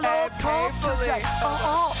and I love Trump today.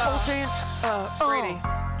 Olsen. Brady,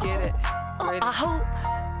 get it. Brady. I hope.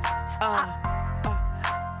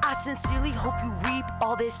 I sincerely hope you reap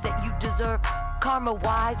all this that you deserve.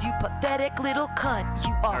 Karma-wise, you pathetic little cunt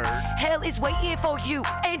you are. Hell is waiting for you.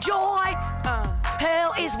 Enjoy.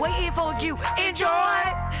 Hell is waiting for you. Enjoy.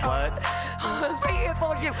 What? Hell is waiting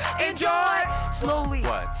for you. Enjoy. Slowly.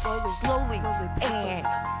 What? Slowly and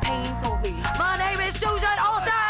painfully. My name is Susan